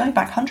ancestors, going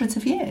back hundreds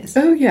of years.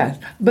 Oh, yes.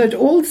 But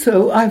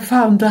also I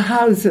found the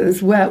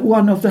houses where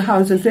one of the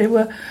houses, they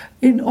were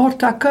in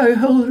Ortaköy, a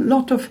whole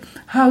lot of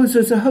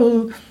houses, a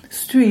whole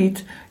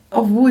street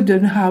of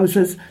wooden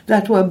houses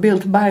that were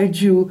built by a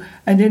Jew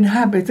and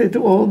inhabited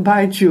all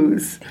by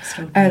Jews.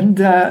 And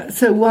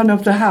so one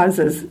of the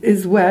houses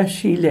is where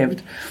she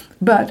lived.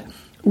 But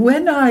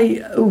when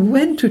I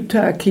went to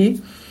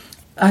Turkey,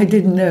 I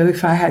didn't know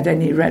if I had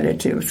any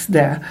relatives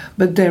there,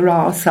 but there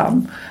are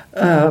some.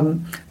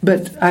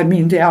 But I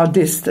mean, they are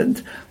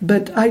distant.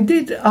 But I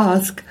did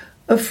ask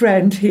a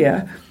friend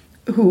here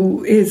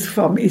who is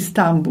from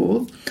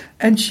Istanbul,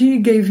 and she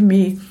gave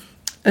me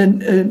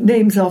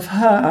names of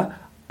her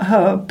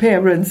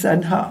parents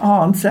and her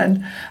aunts,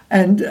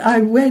 and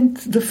I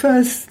went. The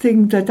first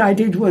thing that I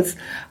did was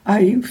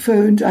I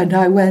phoned and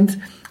I went,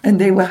 and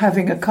they were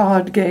having a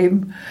card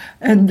game,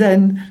 and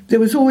then there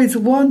was always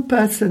one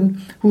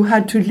person who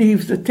had to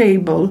leave the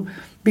table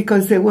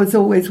because there was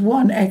always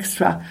one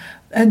extra.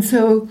 And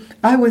so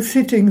I was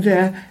sitting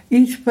there.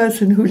 Each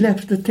person who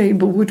left the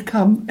table would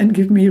come and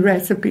give me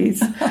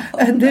recipes,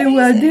 and they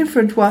were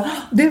different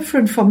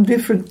from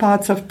different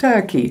parts of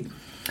Turkey.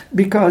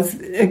 Because,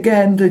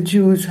 again, the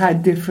Jews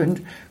had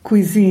different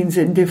cuisines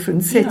in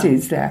different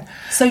cities there.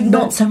 So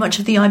not so much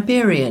of the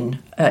Iberian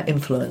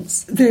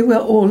influence? They were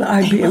all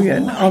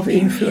Iberian of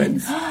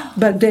influence.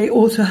 But they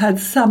also had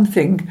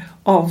something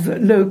of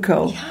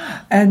local.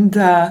 And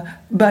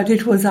but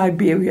it was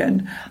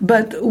Iberian.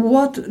 But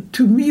what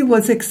to me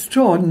was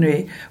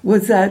extraordinary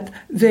was that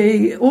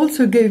they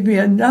also gave me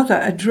another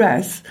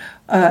address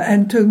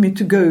and told me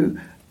to go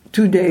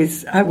 2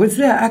 days. I was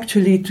there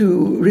actually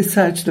to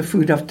research the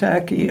food of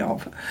Turkey.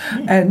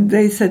 And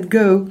they said,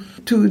 go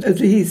to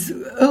these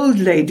old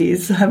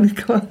ladies.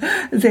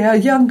 They are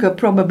younger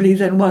probably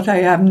than what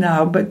I am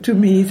now, but to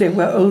me they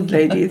were old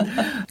ladies.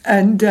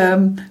 And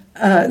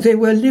they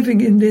were living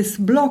in this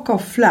block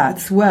of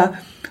flats where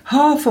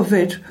half of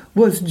it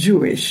was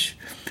Jewish,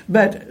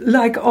 but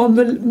like on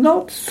the,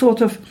 not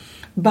sort of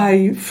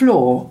by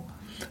floor,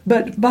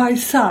 but by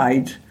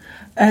side.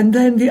 And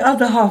then the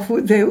other half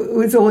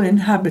was all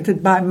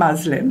inhabited by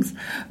Muslims.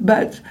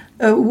 But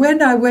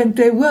when I went,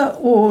 they were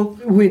all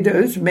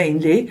widows,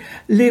 mainly,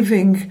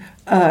 living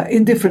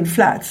in different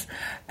flats.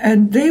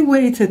 And they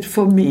waited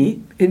for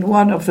me in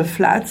one of the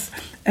flats,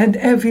 and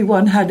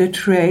everyone had a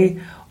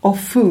tray of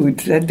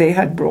food that they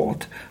had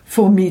brought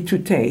for me to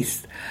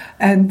taste.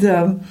 And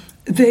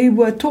they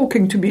were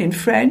talking to me in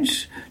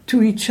French,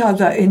 to each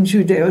other in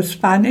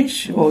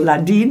Judeo-Spanish, or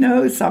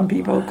Ladino, some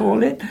people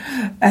call it.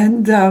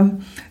 And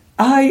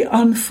I,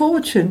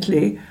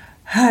 unfortunately,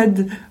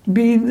 had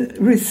been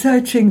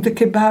researching the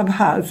kebab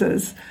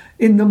houses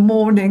in the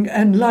morning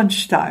and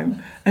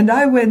lunchtime. And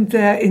I went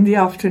there in the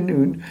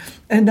afternoon.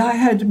 And I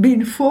had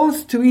been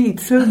forced to eat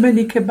so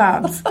many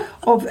kebabs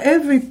of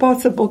every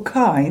possible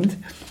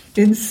kind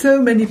in so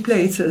many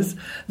places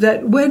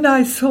that when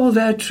I saw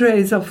their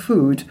trays of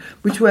food,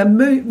 which were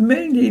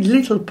mainly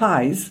little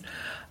pies,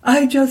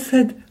 I just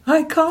said,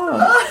 I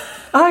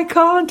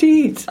can't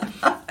eat.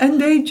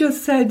 And they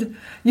just said,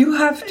 you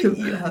have to.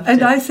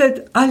 And I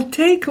said, I'll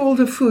take all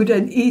the food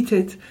and eat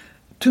it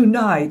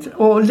tonight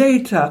or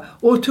later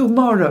or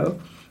tomorrow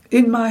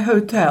in my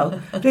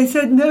hotel. They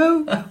said,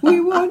 no,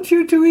 we want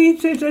you to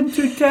eat it and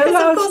to tell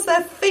us. Of course,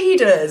 they're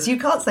feeders. You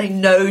can't say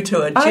no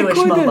to a Jewish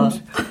mama.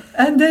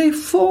 And they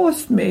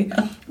forced me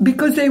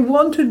because they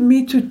wanted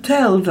me to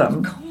tell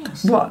them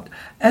what.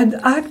 And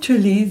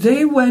actually,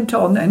 they went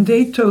on and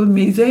they told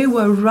me they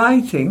were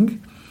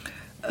writing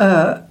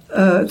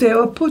they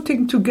were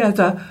putting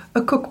together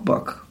a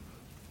cookbook,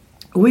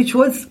 which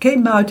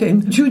came out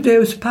in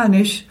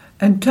Judeo-Spanish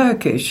and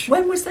Turkish.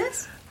 When was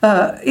this?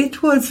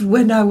 It was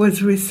when I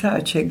was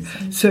researching,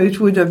 so it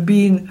would have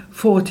been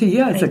 40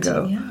 years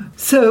ago. Yeah.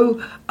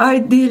 So I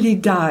nearly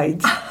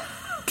died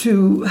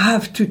to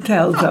have to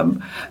tell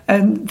them.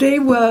 And they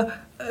were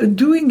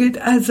doing it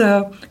as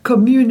a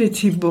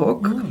community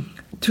book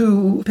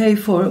to pay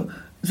for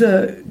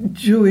the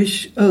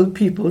Jewish old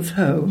people's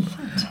home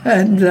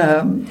and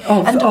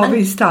of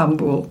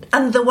Istanbul.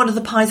 And one of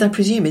the pies, I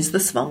presume, is the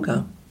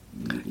sfongo.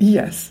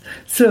 Yes.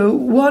 So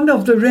one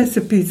of the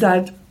recipes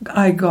that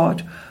I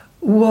got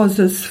was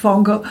a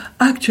sfongo.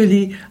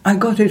 Actually, I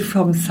got it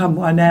from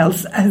someone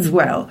else as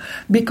well,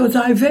 because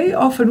I very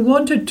often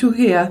wanted to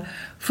hear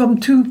from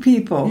two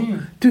people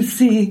to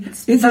see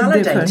it's is it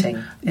validating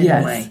different. in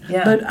Yes, a way.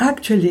 Yeah. but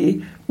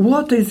actually,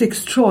 what is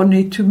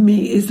extraordinary to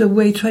me is the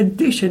way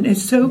tradition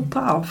is so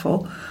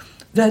powerful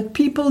that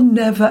people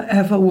never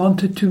ever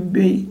wanted to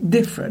be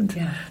different.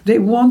 Yeah. They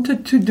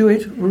wanted to do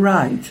it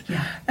right.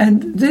 Yeah.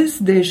 And this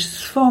dish,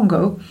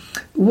 sfongo,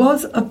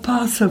 was a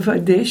Passover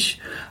dish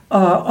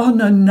on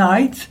a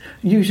night,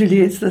 usually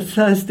it's the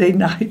Thursday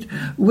night,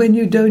 when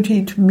you don't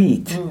eat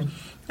meat.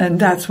 And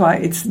that's why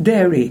it's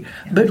dairy.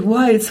 Yeah. But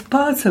why it's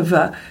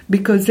Passover?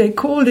 Because they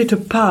call it a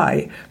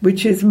pie,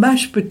 which is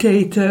mashed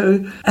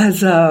potato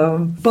as a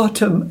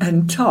bottom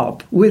and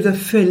top with a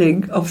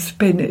filling of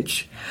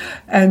spinach.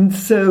 And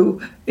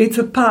so it's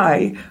a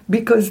pie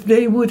because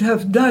they would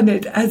have done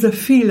it as a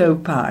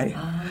phyllo pie.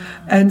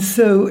 And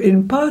so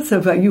in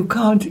Passover, you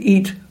can't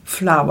eat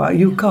flour,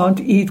 you can't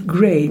eat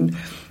grain,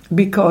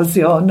 because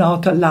they are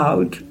not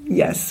allowed,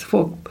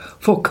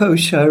 for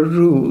kosher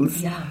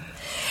rules. Yeah.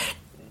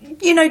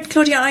 You know,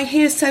 Claudia, I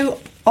hear so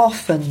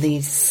often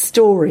these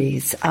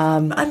stories.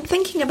 I'm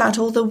thinking about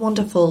all the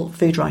wonderful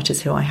food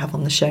writers who I have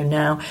on the show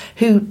now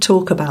who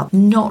talk about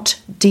not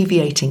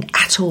deviating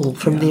at all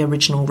from the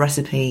original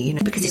recipe, you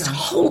know, because it's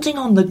holding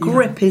on, the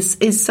grip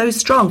is so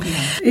strong.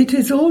 Yeah. It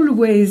is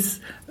always,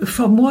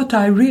 from what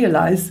I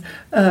realize,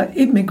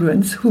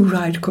 immigrants who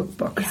write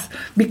cookbooks,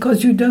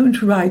 because you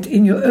don't write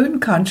in your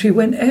own country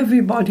when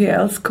everybody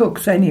else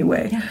cooks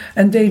anyway,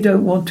 and they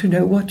don't want to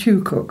know what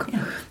you cook.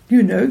 Yeah.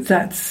 You know,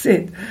 that's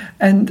it.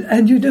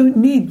 And you don't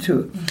need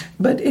to.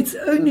 But it's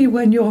only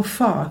when you're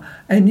far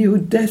and you're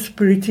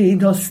desperately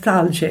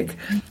nostalgic,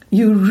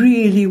 you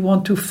really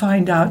want to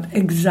find out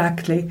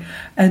exactly.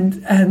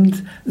 And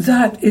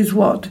that is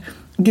what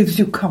gives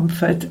you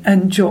comfort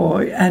and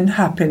joy and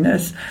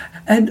happiness,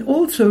 and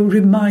also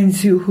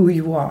reminds you who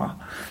you are.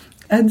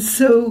 And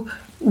so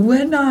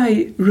when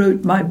I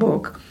wrote my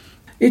book,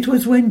 it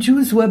was when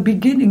Jews were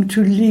beginning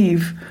to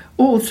leave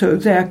also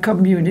their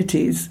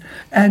communities.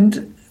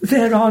 And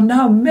there are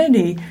now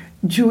many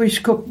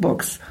Jewish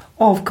cookbooks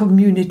of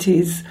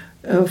communities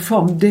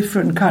from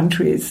different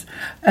countries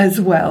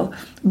as well.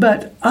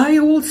 But I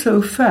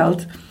also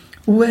felt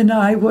when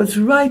I was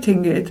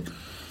writing it,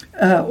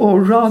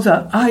 or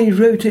rather I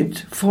wrote it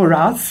for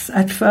us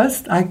at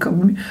first. I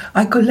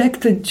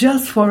collected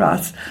just for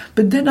us,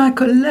 but then I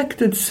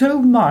collected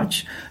so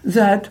much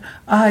that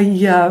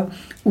I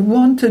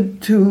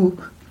wanted to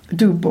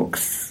do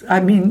books.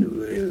 I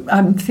mean,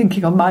 I'm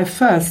thinking of my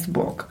first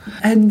book.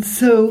 And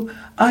so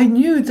I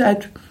knew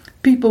that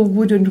people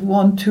wouldn't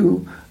want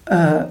to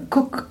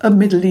cook a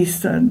Middle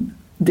Eastern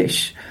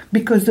dish,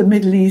 because the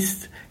Middle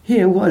East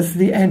here was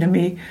the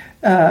enemy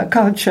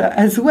culture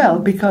as well,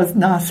 because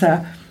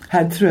Nasser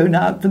had thrown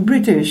out the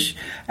British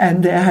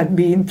and there had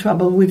been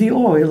trouble with the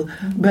oil.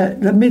 But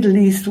the Middle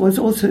East was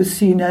also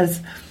seen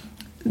as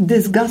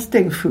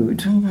disgusting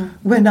food.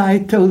 When I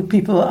told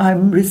people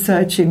I'm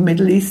researching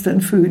Middle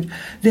Eastern food,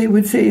 they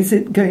would say, is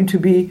it going to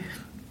be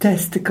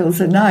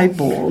testicles and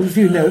eyeballs,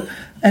 you know?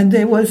 And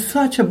there was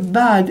such a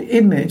bad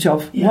image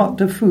of what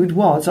the food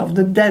was, of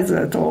the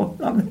desert or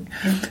something,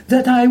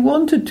 that I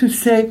wanted to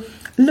say,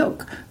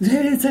 look,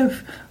 there is a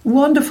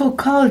wonderful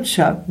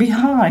culture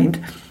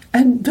behind,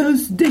 and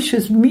those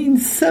dishes mean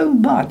so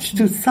much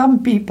to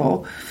some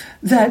people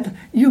that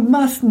you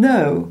must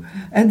know.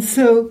 And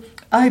so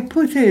I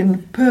put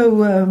in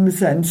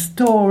poems and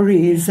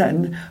stories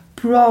and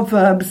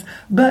proverbs,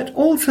 but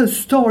also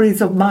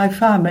stories of my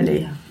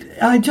family.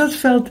 I just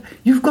felt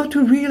you've got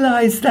to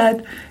realize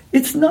that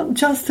it's not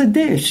just a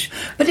dish.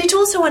 But it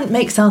also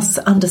makes us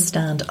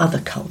understand other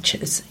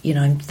cultures. You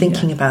know, I'm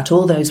thinking about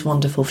all those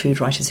wonderful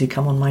food writers who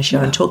come on my show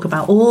and talk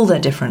about all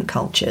their different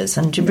cultures.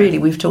 And really,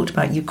 we've talked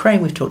about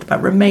Ukraine, we've talked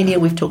about Romania,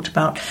 we've talked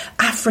about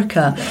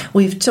Africa,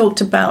 we've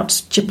talked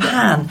about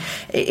Japan.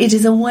 It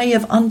is a way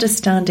of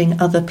understanding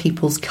other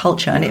people's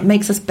culture, and it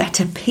makes us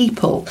better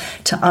people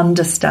to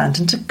understand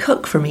and to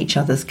cook from each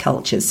other's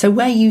cultures. So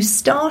where you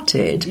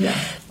started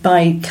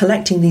by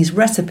collecting these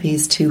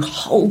recipes to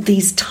hold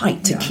these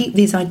tight, to keep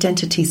these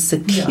identities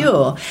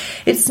secure,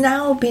 it's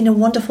now been a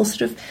wonderful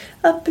sort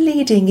of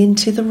bleeding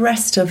into the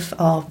rest of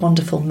our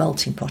wonderful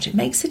melting pot. It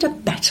makes it a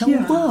better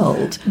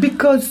world.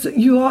 Because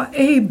you are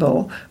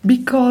able,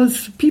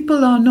 because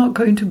people are not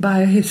going to buy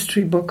a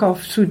history book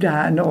of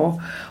Sudan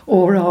or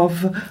or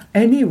of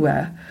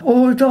anywhere,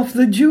 or of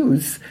the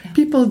Jews.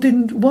 People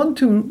didn't want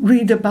to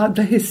read about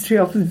the history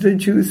of the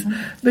Jews,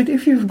 but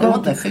if you've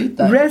got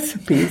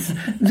recipes,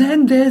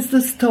 then there's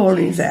the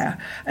story there.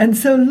 And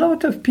so a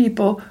lot of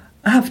people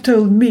have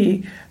told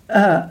me,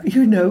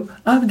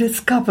 I've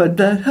discovered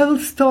the whole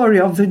story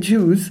of the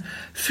Jews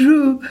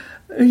through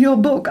your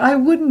book. I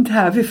wouldn't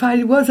have if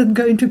I wasn't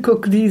going to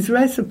cook these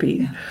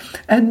recipes. Yeah.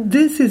 And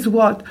this is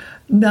what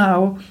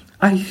now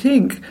I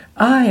think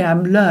I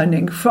am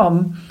learning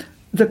from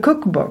the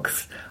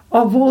cookbooks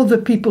of all the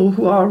people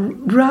who are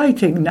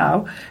writing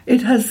now.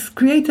 It has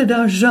created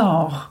a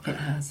genre. It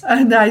has.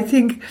 And I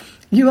think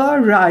you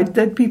are right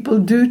that people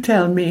do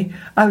tell me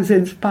I was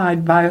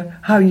inspired by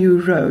how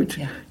you wrote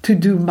to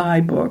do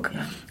my book.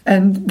 Yeah.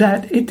 And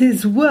that it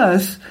is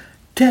worth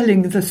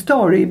telling the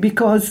story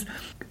because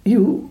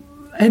you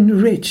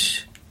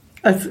enrich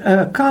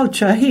a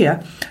culture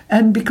here.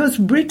 And because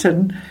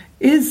Britain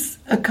is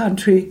a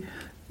country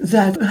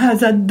that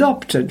has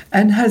adopted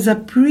and has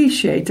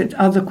appreciated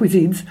other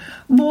cuisines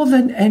more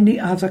than any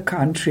other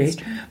country.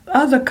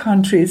 Other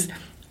countries,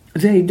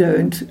 they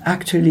don't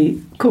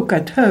actually cook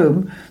at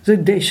home the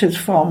dishes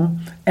from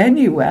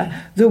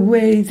anywhere the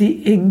way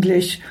the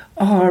English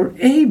are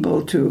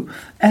able to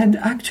and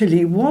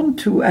actually want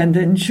to and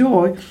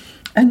enjoy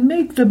and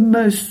make the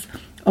most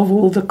of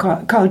all the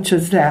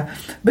cultures there.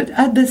 But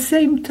at the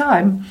same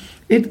time,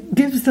 it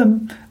gives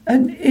them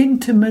an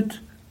intimate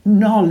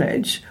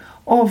knowledge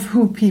of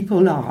who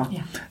people are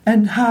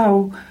and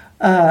how,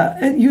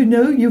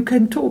 you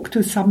can talk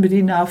to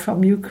somebody now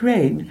from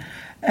Ukraine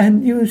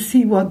and you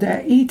see what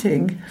they're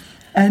eating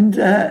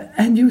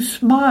and you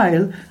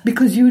smile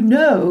because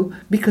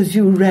because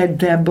you read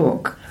their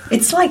book.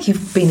 It's like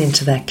you've been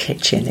into their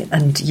kitchen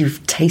and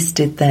you've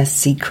tasted their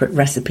secret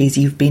recipes.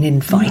 You've been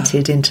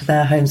invited into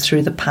their homes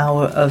through the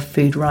power of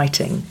food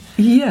writing.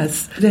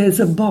 Yes, there's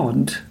a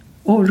bond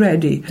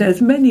already.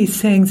 There's many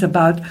sayings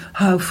about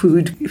how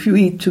food, if you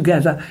eat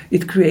together,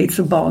 it creates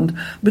a bond.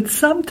 But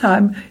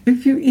sometimes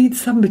if you eat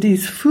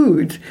somebody's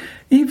food,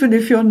 even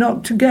if you're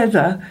not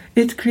together,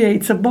 it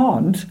creates a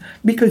bond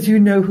because you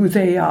know who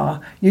they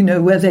are, you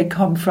know where they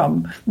come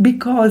from.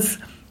 Because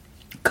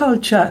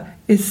culture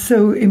is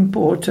so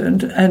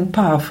important and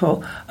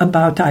powerful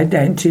about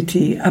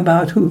identity,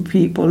 about who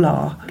people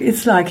are.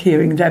 It's like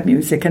hearing their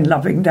music and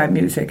loving their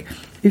music.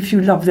 If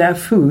you love their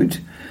food,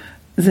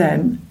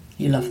 then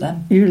you love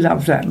them. You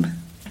love them.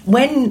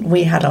 When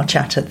we had our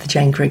chat at the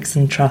Jane Griggs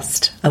and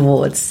Trust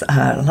Awards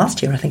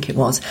last year, I think it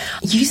was,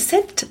 you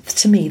said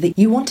to me that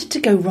you wanted to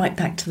go right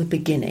back to the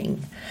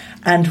beginning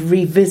and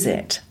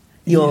revisit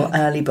your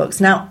early books.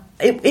 Now,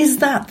 is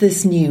that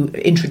this new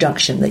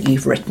introduction that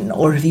you've written,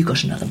 or have you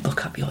got another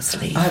book up your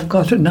sleeve? I've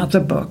got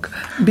another book,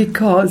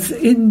 because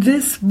in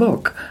this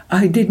book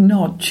I did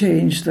not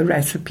change the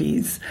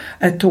recipes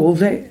at all.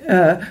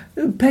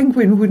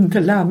 Penguin wouldn't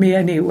allow me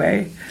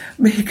anyway,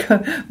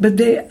 but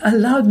they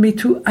allowed me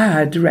to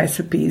add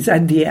recipes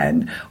at the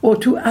end, or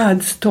to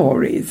add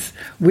stories,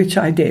 which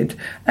I did,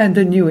 and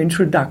a new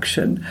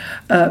introduction,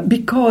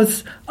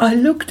 because I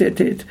looked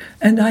at it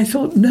and I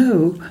thought,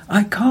 no,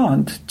 I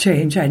can't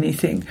change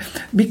anything.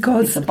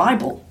 Because it's the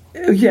Bible.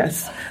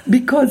 Yes,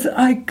 because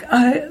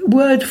I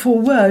word for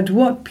word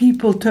what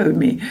people told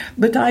me,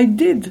 but I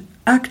did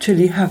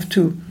actually have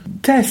to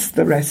test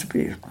the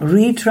recipe,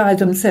 retry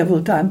them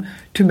several times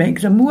to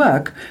make them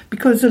work,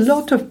 because a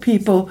lot of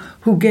people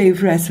who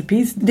gave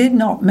recipes did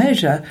not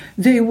measure.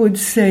 They would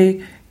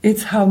say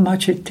it's how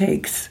much it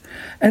takes.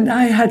 And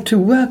I had to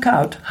work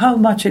out how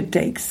much it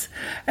takes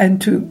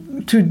and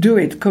to do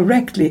it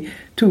correctly,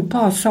 to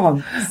pass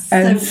on.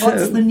 So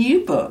what's the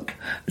new book?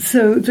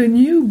 So the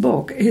new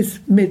book is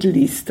Middle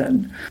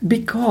Eastern,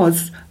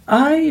 because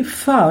I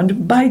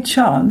found by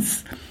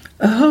chance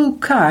a whole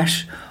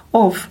cache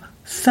of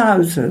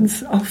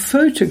thousands of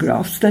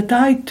photographs that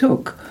I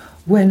took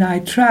when I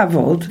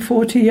travelled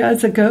 40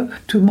 years ago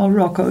to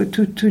Morocco,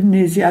 to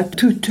Tunisia,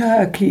 to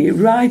Turkey,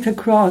 right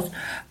across,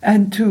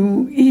 and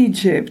to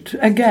Egypt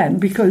again,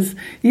 because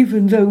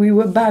even though we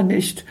were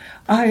banished,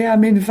 I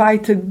am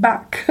invited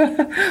back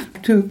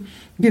to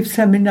give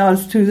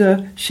seminars to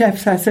the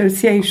Chefs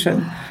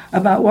Association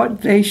about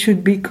what they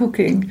should be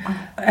cooking,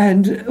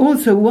 and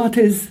also what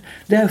is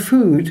their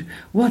food,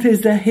 what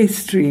is their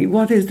history,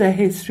 what is the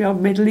history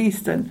of Middle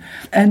Eastern.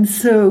 And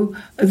so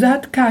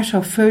that cache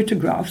of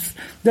photographs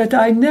that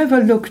I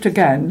never looked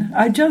again,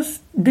 I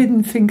just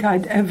didn't think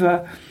I'd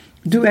ever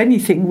do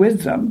anything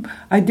with them.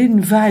 I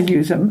didn't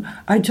value them.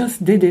 I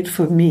just did it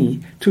for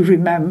me to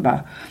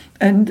remember.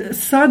 And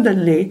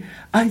suddenly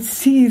I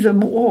see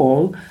them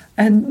all,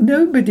 and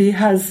nobody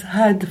has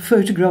had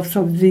photographs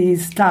of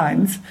these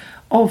times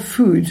of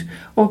food,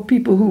 of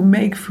people who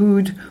make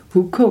food,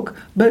 who cook,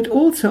 but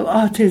also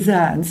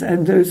artisans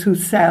and those who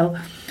sell.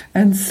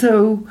 And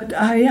so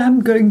I am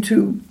going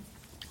to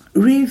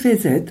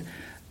revisit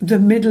the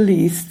Middle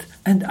East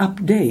and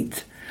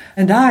update.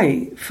 And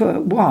I, for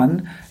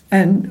one,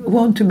 and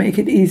want to make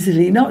it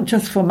easily, not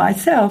just for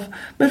myself,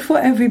 but for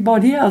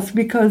everybody else,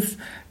 because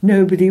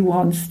nobody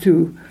wants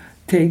to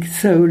take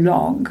so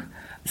long.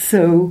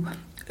 So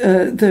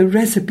the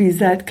recipes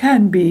that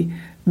can be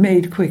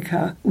made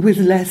quicker with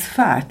less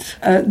fat.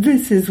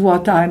 This is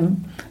what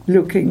I'm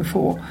looking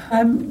for.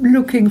 I'm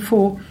looking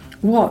for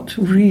what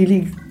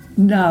really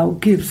now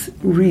gives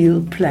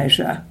real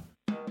pleasure.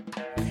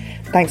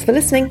 Thanks for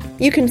listening.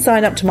 You can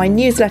sign up to my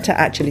newsletter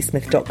at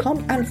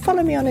gillysmith.com and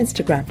follow me on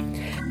Instagram.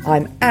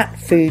 I'm at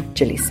Food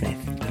Gilly Smith,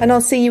 and I'll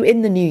see you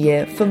in the new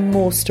year for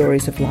more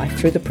stories of life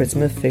through the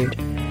prism of food.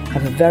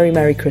 Have a very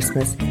Merry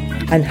Christmas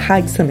and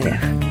Chag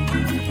Sameach.